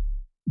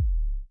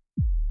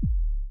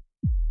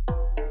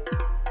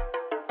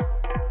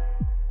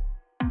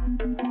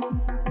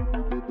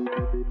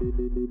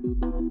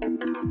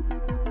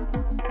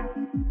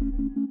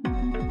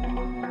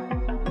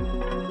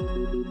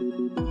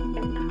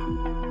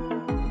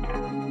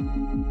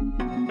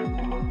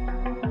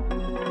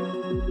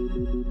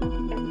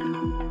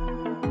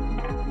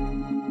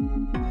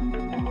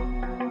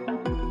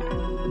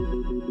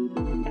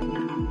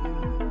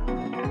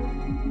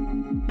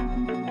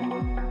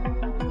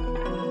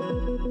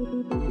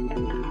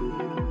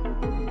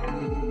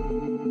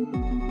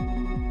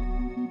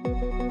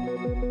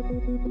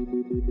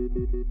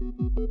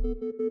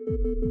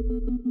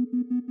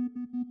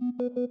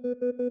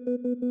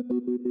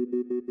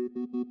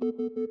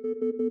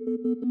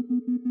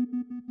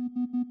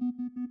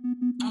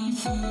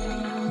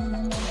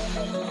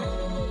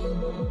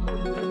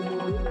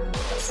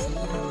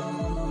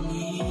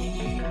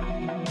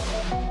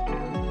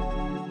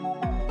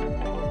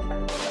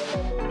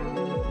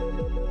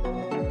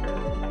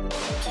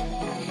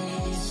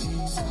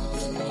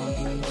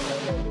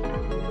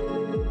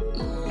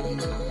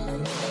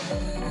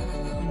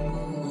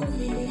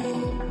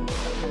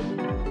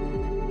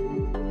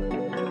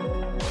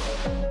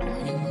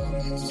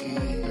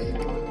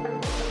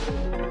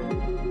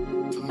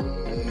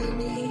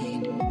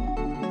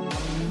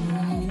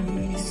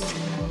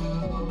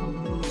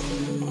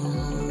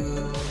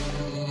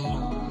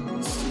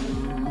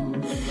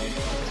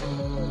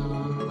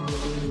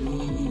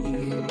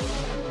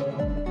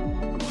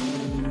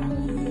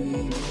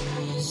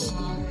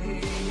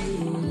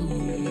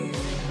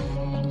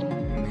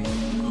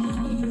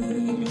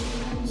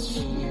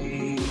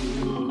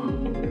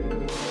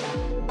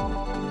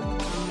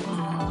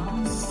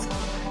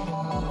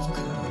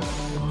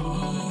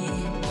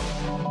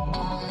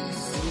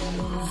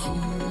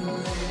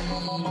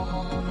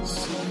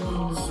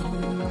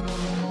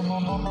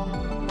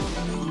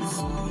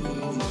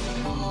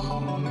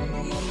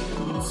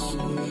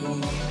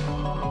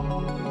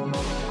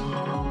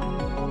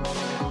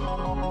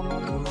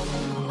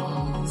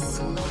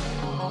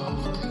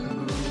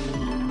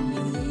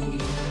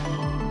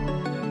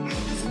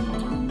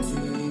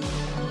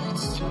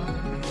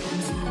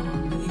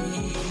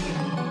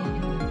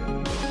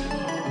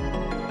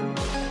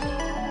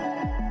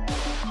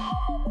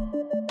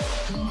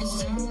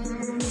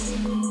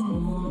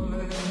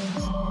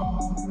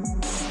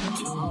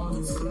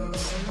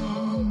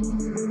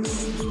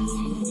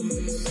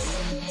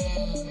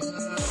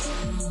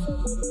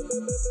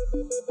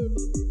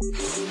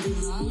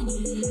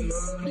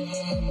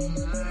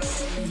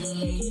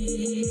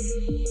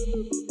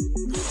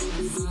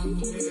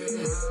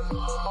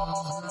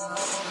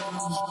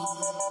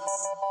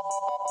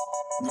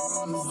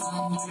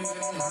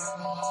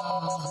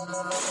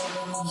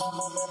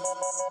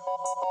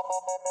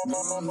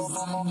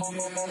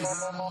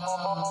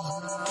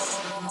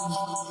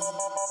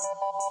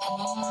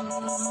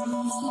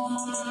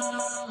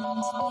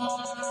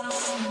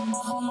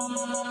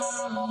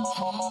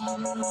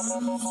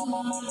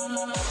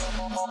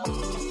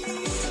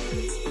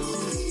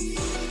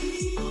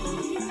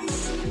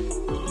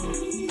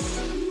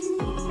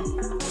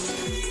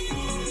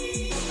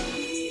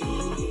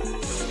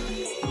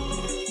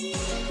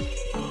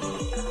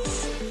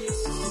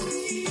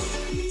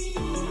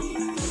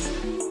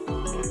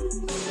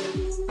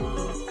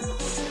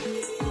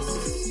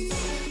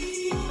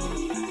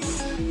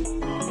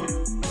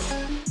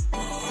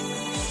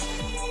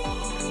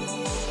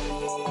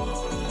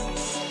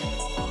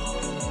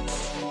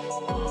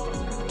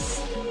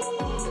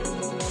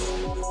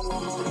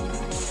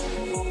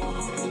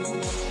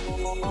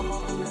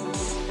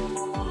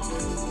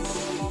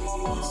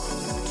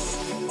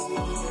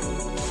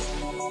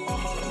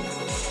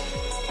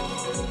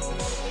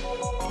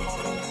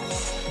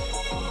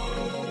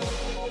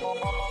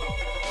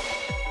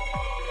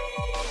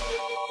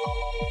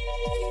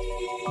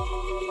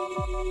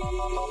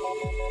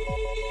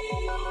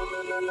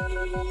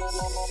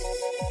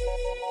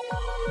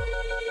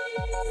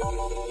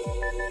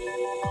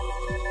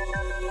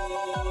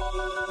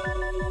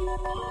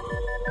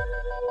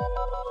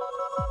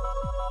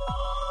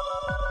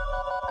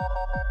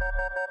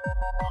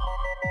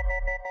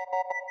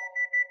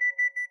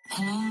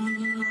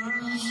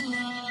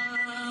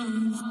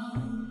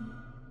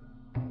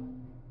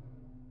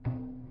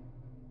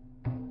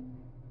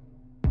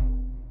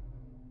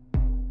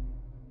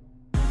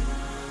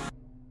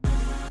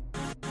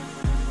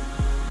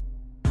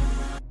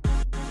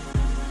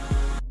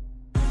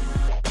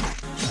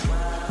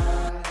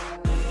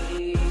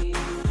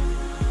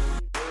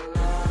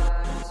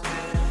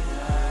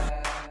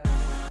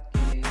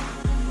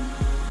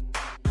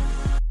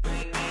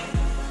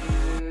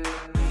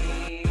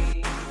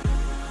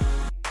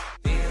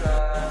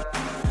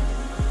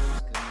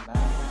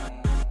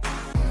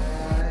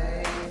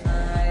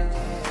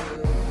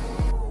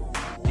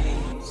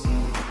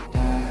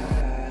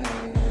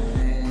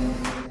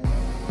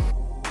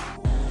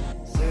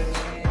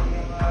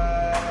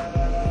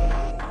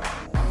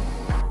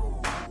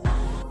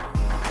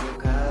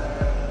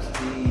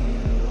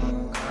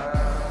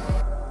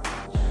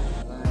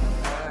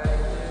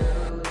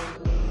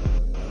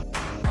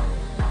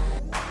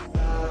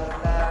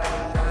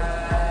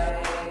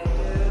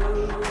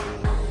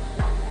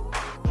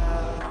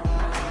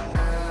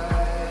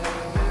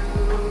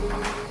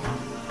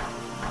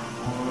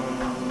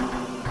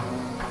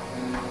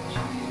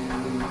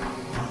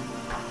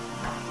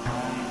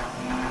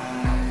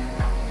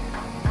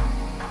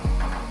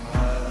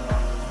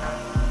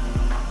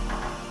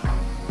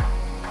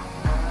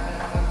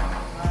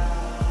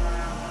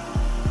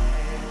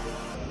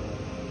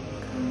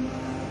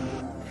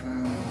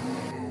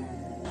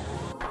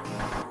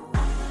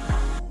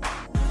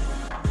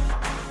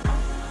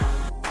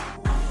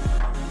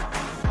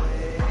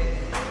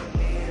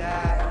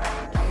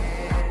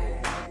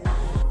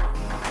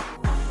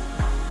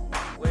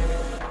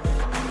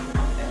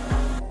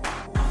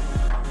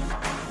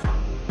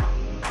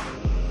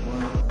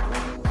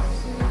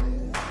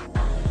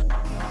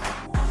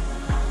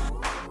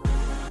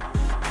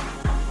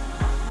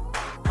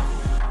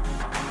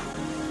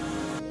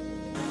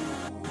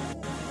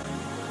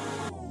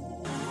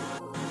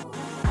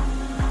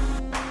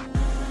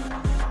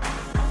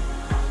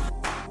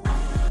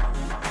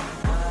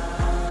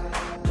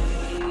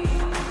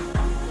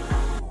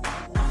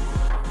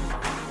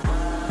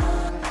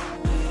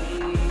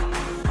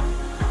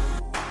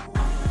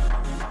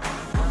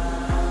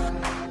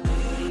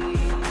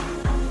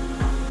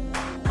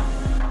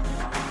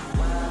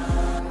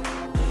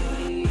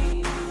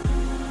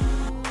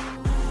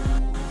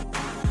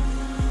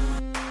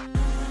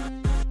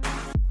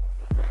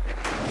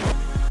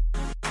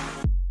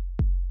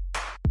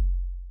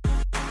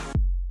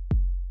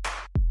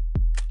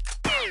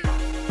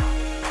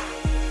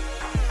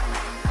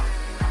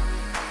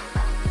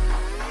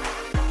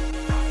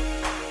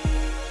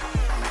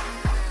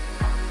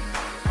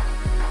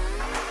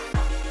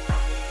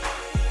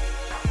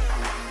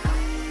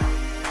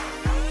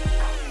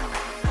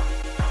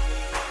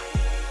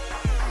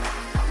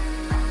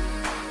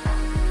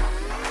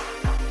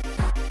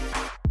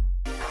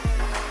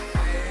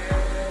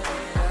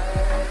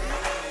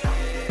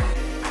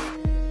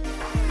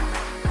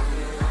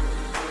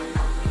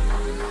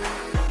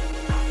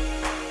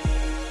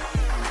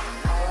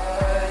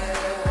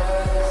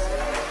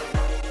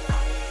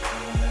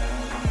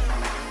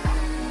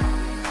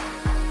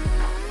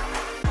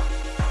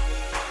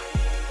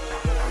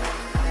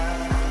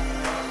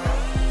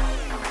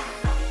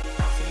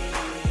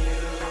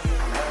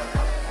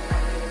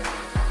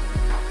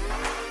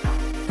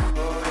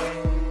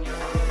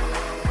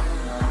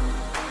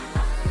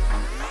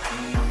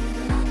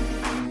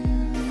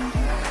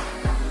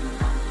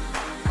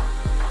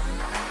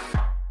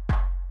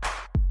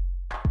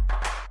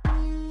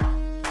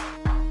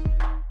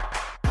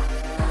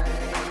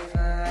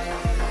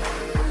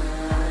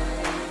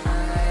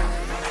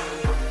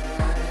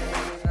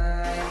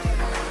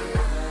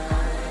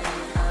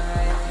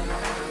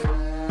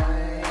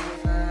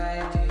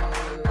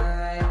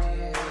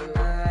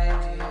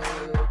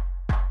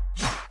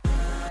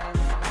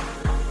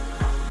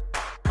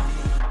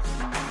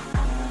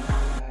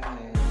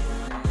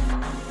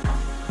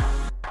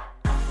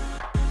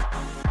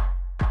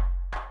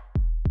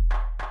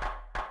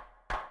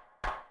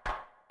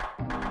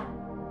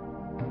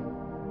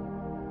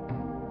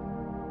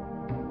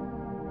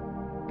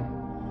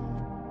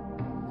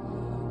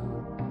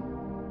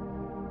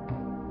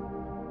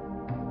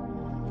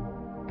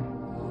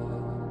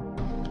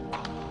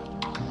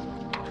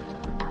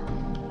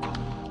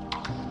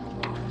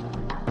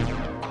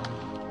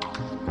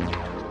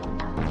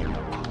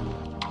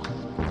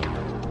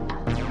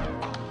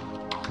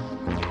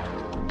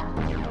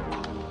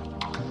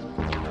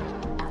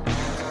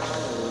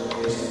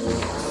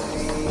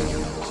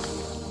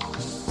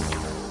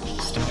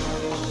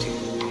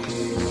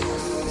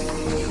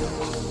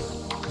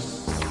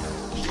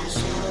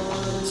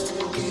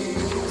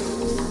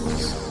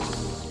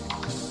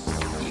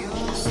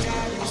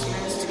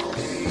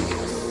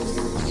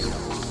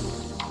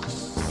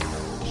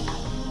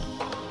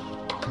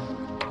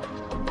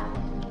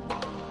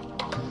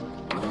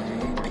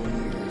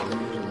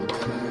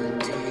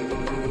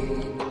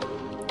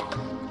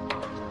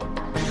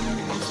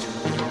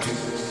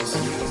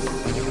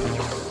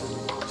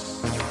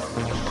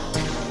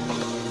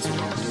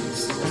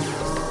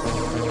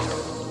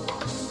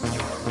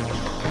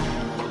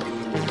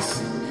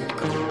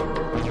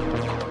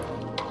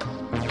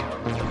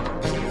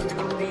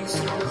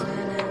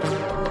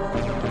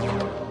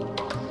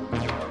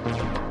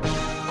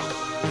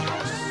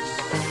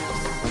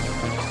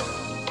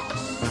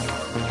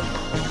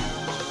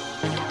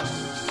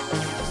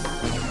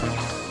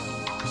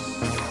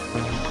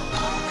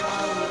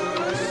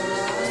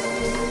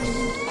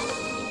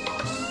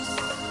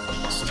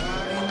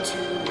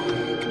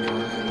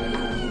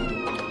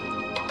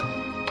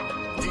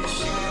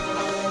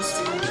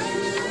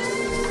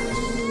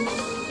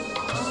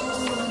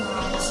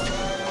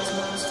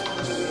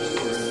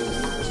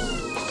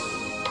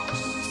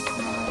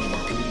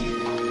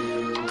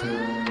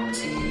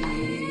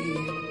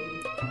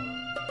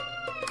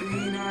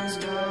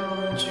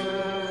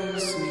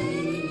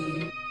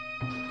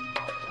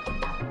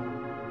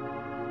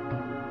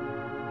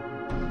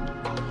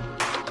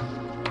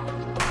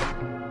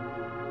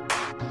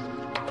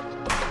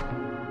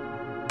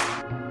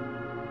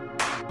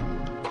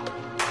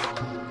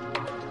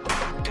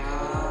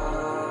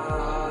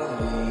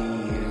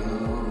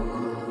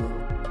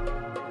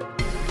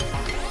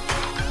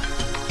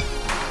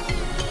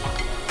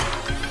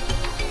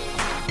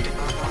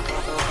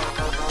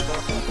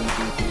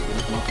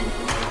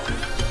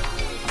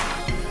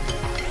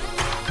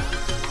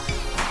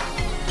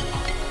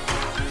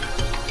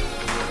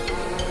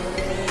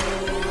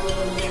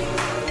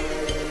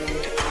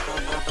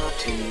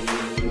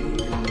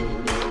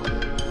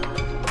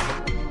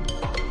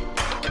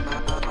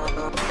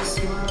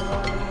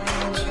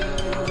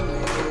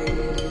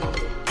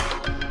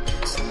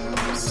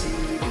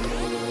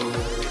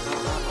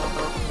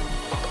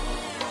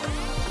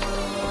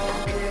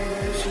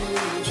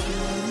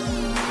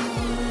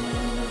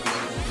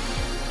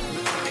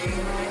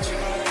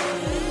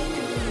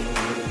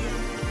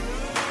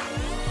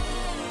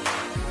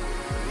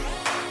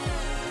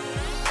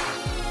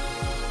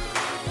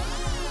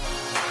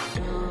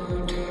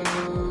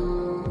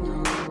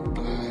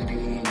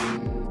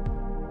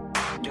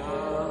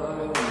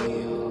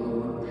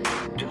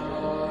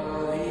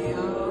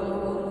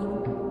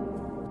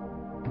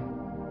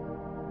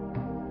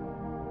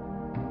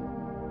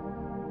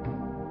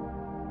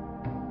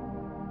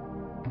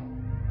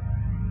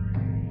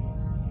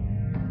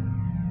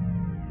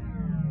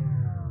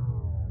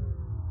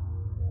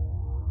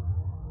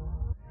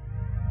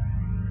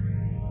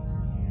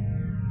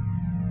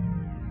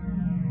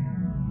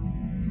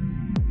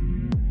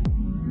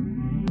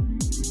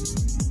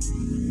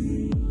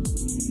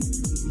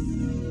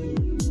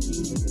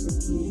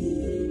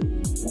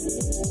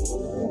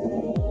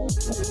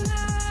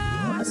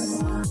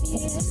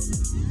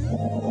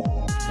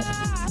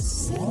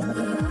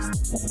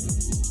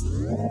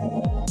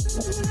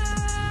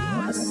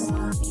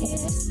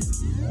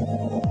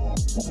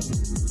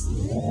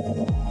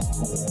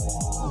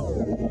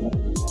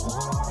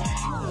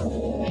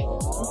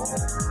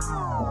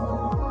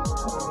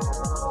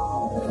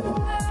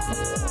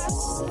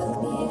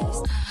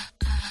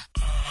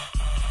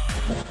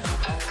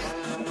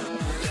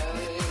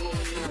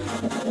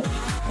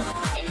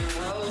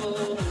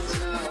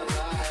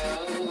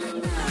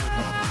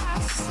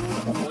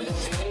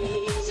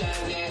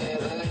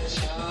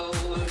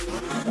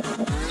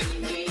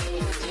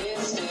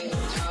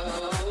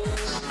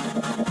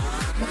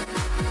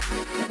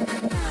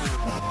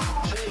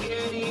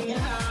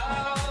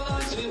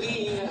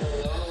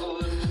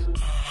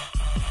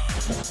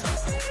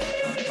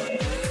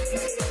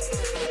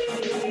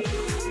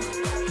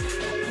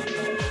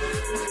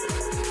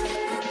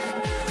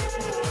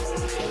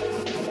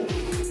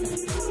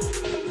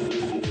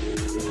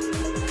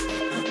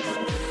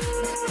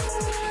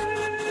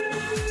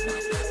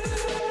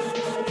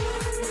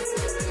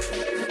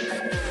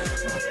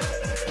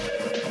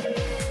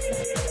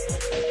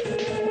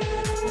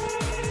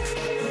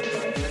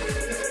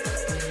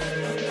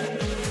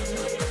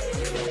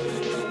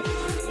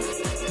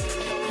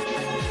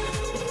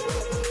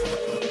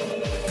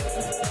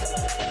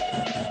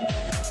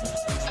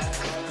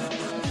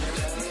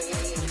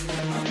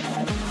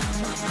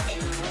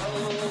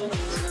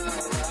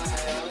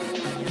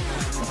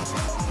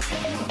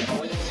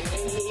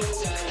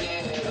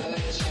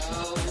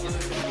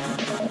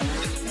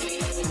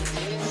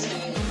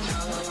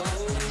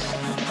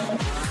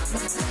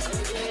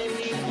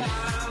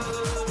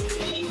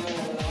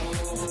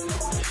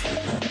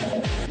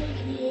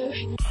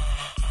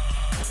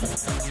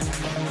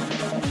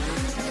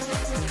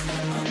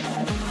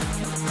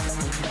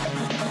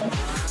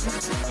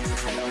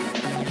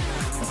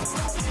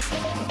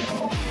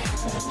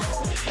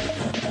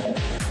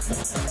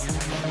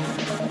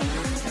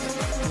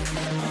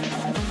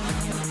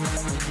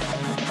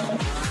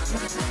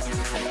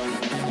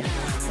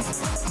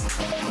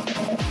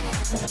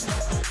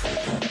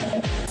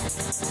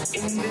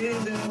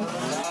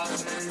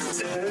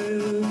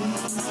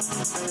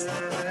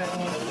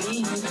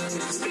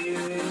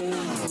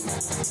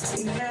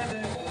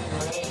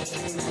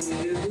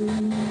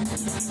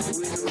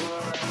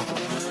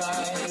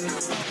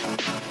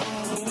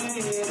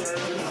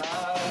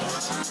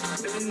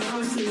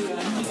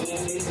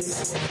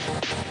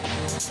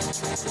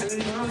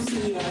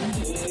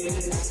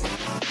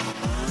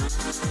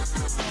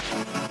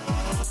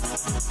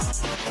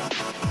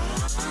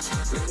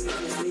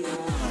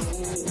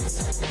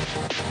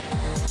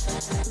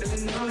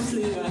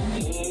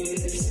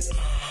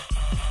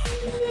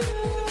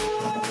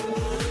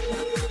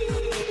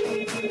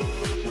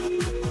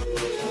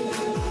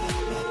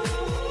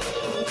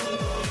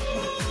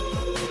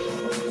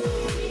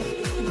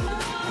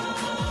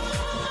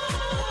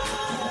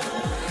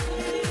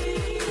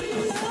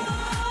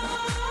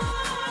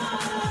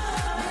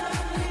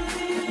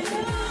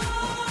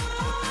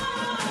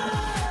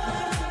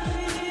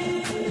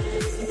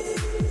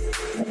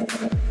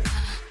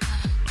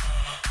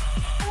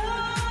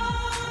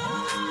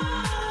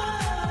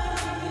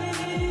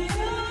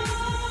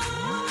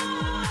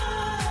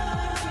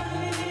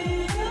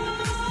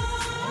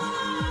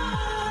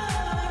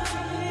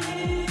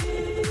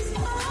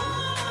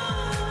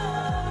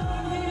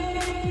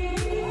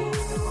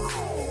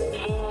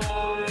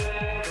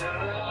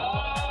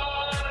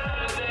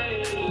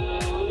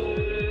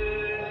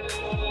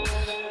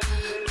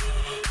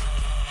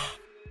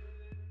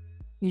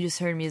 You just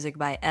heard music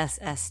by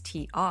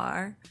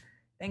SSTR.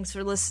 Thanks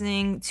for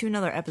listening to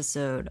another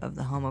episode of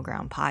the Homo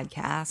Ground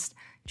podcast.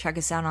 Check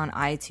us out on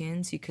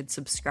iTunes. You could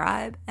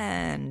subscribe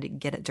and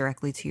get it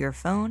directly to your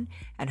phone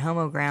at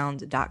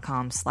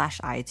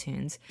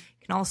homoground.com/iTunes.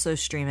 You can also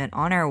stream it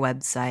on our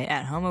website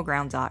at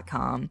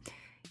homoground.com.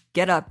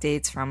 Get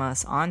updates from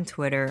us on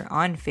Twitter,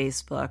 on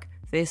Facebook,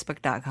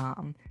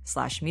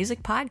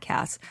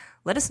 facebook.com/musicpodcast.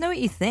 Let us know what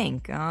you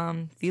think.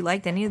 If you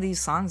liked any of these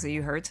songs that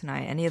you heard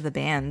tonight, any of the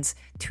bands,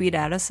 tweet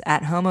at us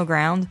at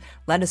homoground.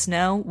 Let us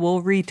know.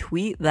 We'll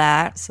retweet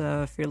that.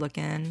 So if you're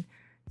looking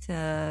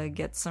to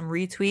get some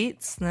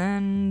retweets,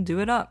 then do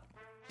it up.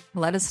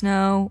 Let us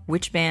know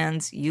which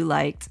bands you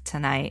liked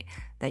tonight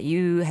that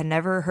you had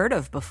never heard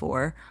of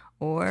before.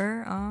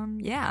 Or,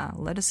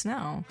 let us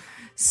know.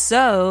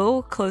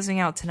 So, closing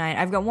out tonight,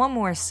 I've got one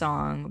more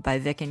song by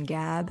Vic and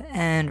Gab.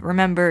 And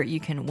remember, you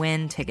can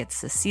win tickets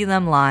to see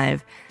them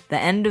live the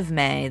end of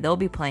May. They'll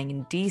be playing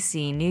in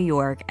DC, New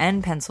York,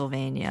 and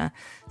Pennsylvania.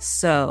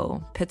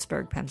 So,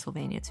 Pittsburgh,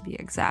 Pennsylvania to be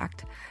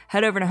exact.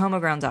 Head over to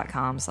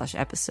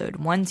homoground.com/episode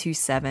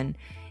 127.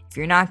 If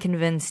you're not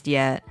convinced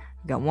yet,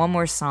 I've got one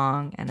more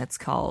song, and it's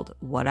called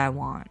What I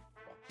Want.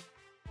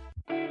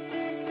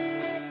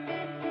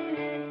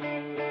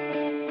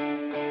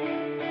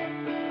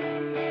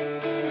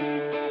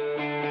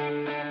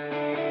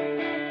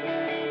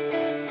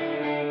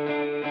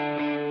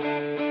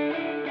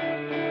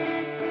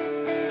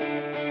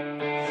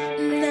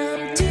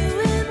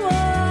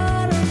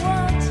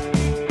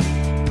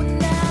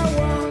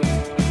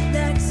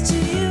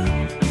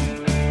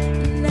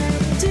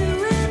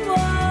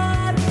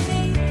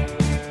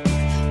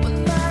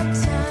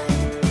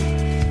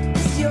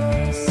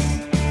 Yours.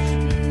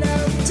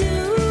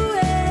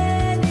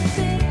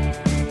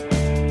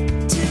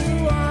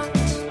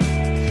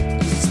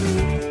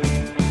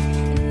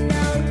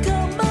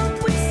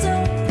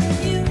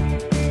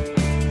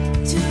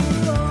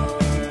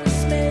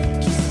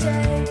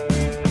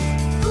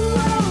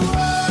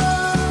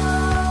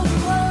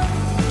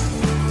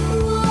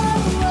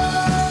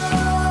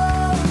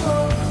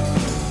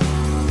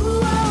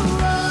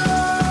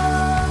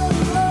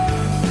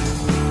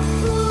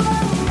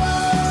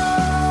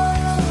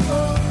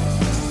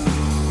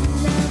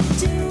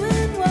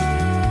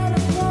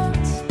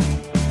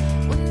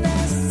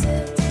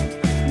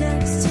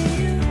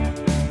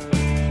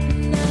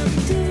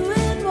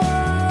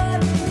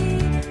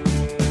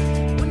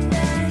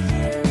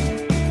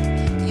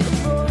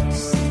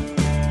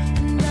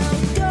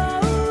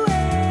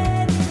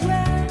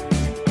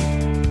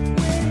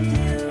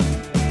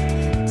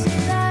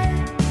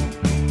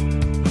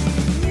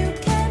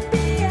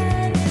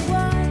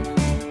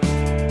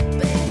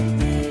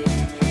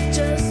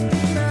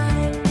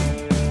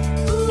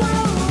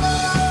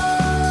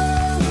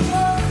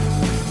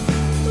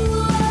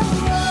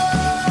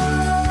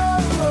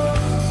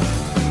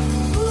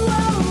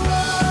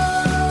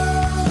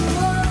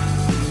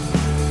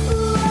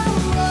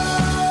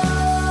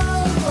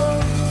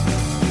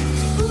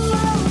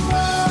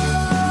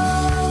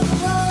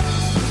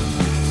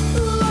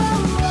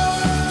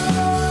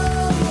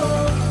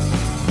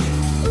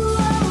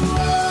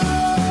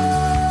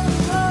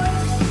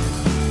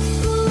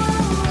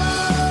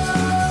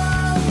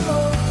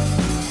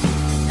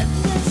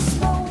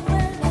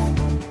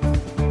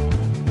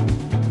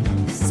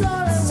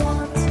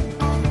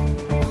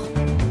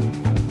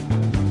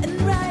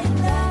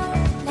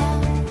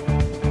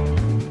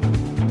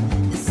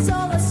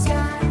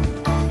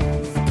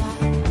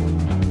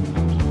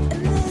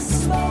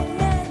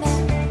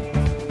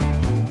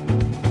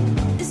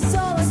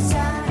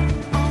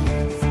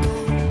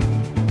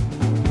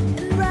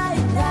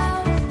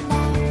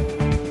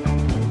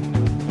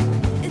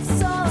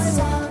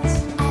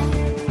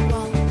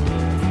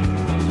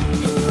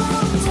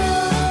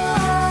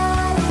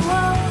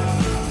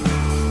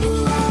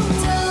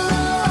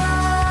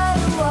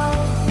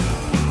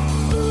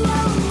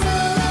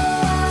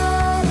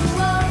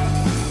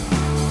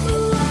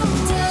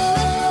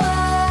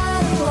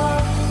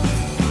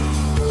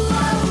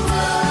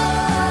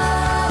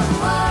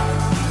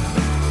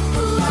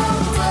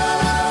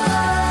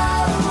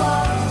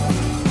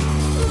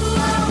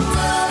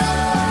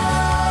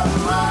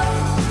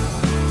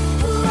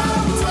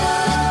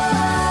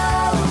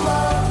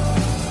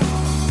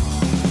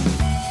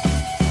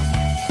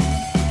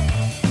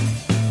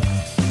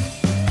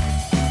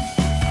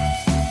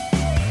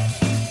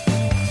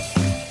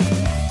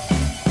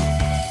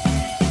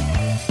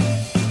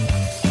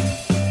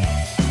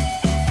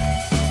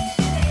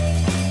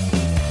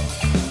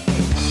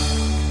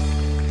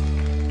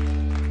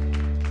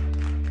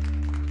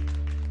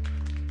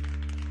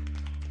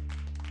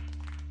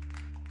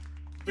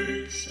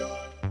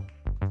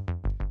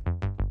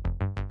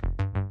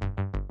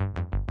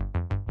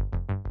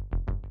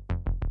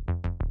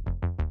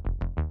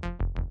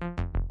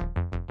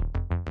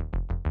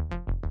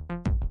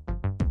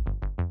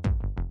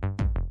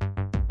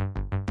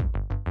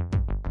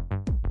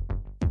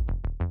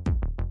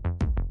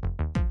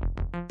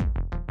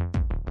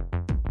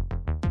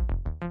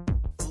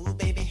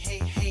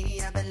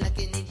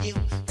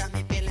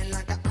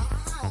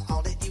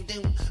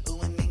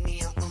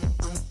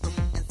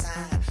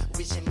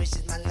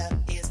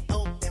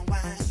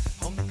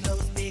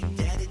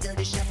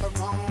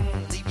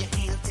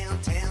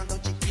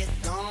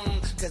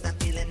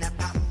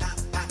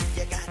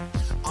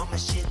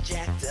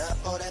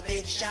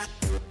 shot.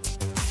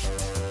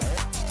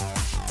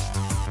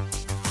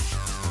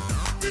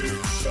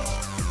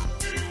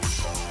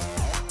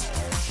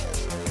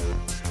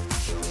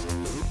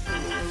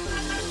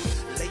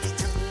 Lay your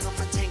tongue on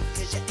my tank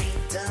 'cause you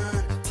ain't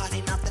done. Party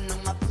mouthing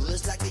on my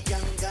buzz like a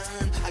young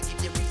gun. I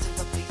give you reason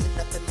for pleasing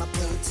up in my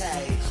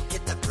booty.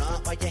 Get the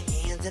front while your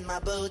hands in my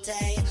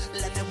booty.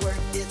 Let me work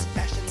this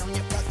fashion on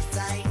your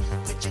backside.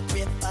 Put your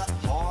grip up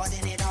hard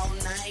in it all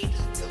night.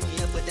 Fill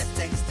me up with that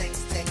stank.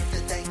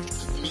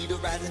 Need a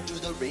rising through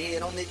the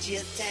red on the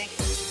jizz tank.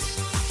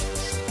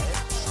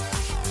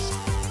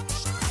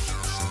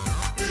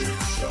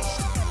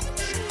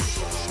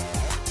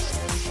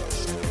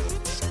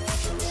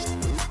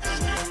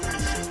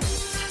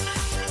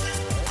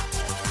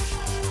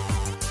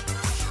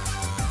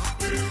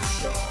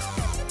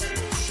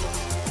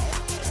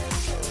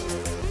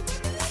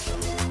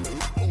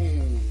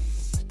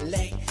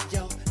 Lay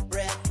your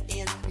breath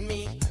in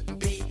me,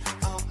 be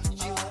all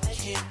you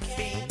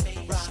can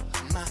be. Rock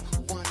my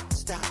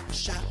one-stop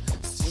shop.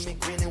 See me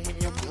grinning when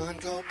your gun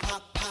go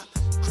pop, pop.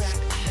 Crack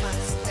my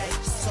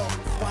stage so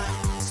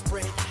wide.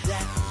 Spread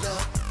that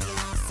love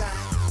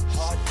inside.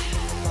 Hard in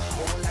my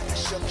hole like a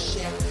sugar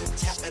shack.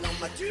 Tapping on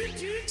my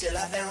till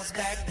I bounce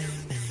back.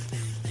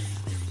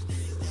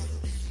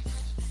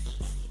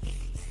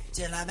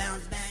 Till I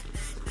bounce back.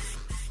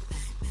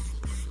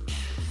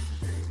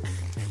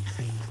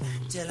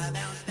 Till I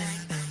bounce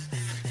back.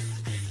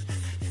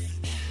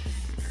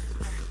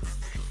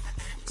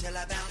 Till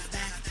I bounce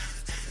back.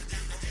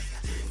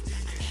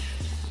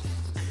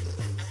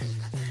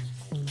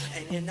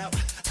 And you know,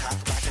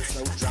 top rockin'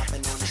 slow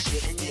dropping on the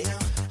shit. And you know,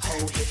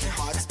 whole hitting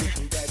hard,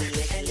 speaking dirty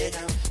lit. And you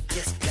know,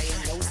 just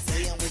playing no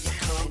saying where you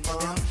come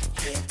from.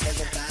 Can't tell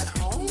the vibes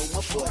home on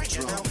my foot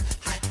drum.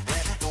 Hot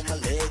rap on my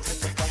legs in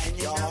the front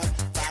yard.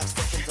 5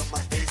 seconds on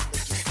my face,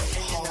 make you so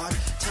hard.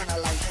 Turn the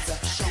lights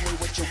up, show me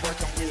what you're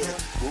working with.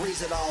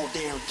 Raise it all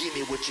down, give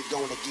me what you're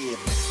gonna give.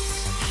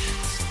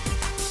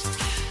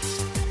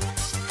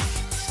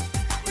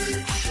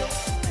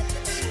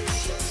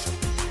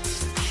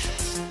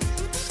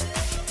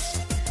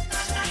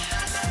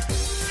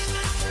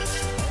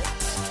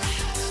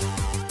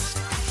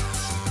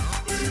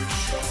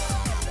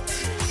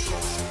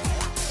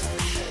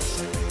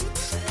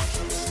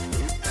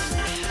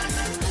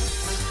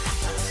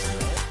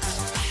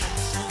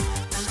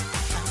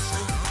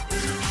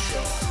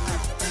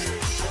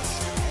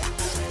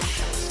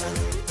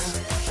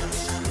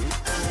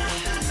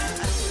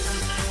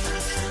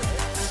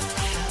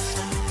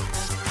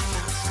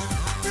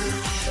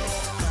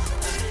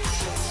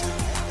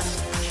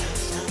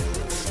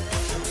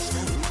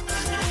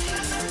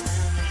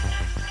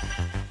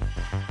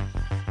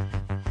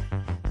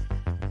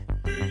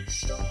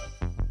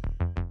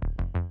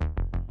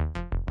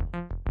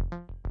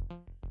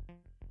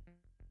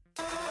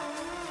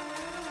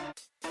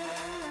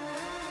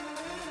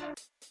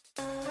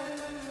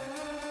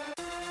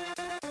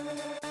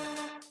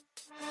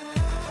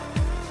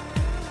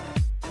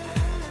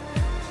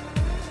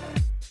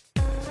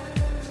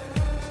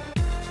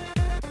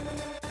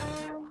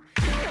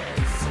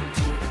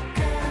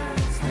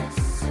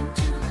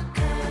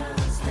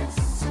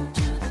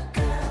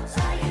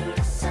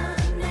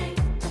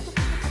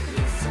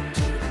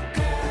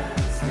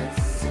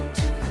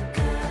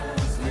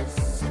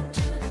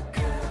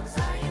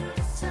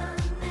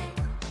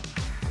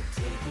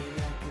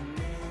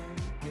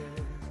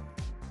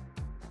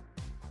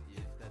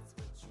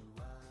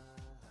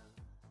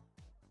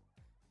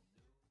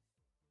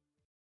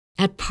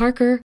 At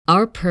Parker,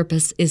 our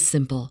purpose is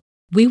simple.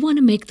 We want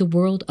to make the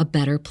world a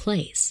better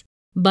place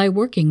by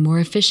working more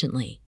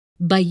efficiently,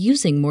 by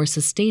using more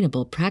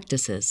sustainable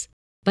practices,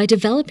 by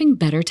developing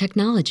better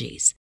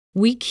technologies.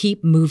 We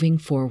keep moving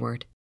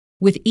forward.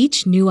 With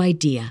each new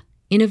idea,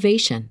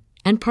 innovation,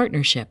 and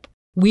partnership,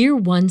 we're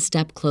one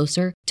step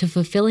closer to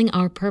fulfilling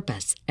our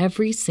purpose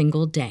every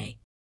single day.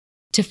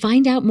 To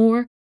find out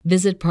more,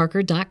 visit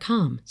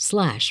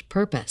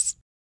parker.com/purpose.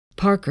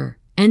 Parker,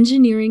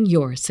 engineering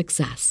your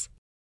success.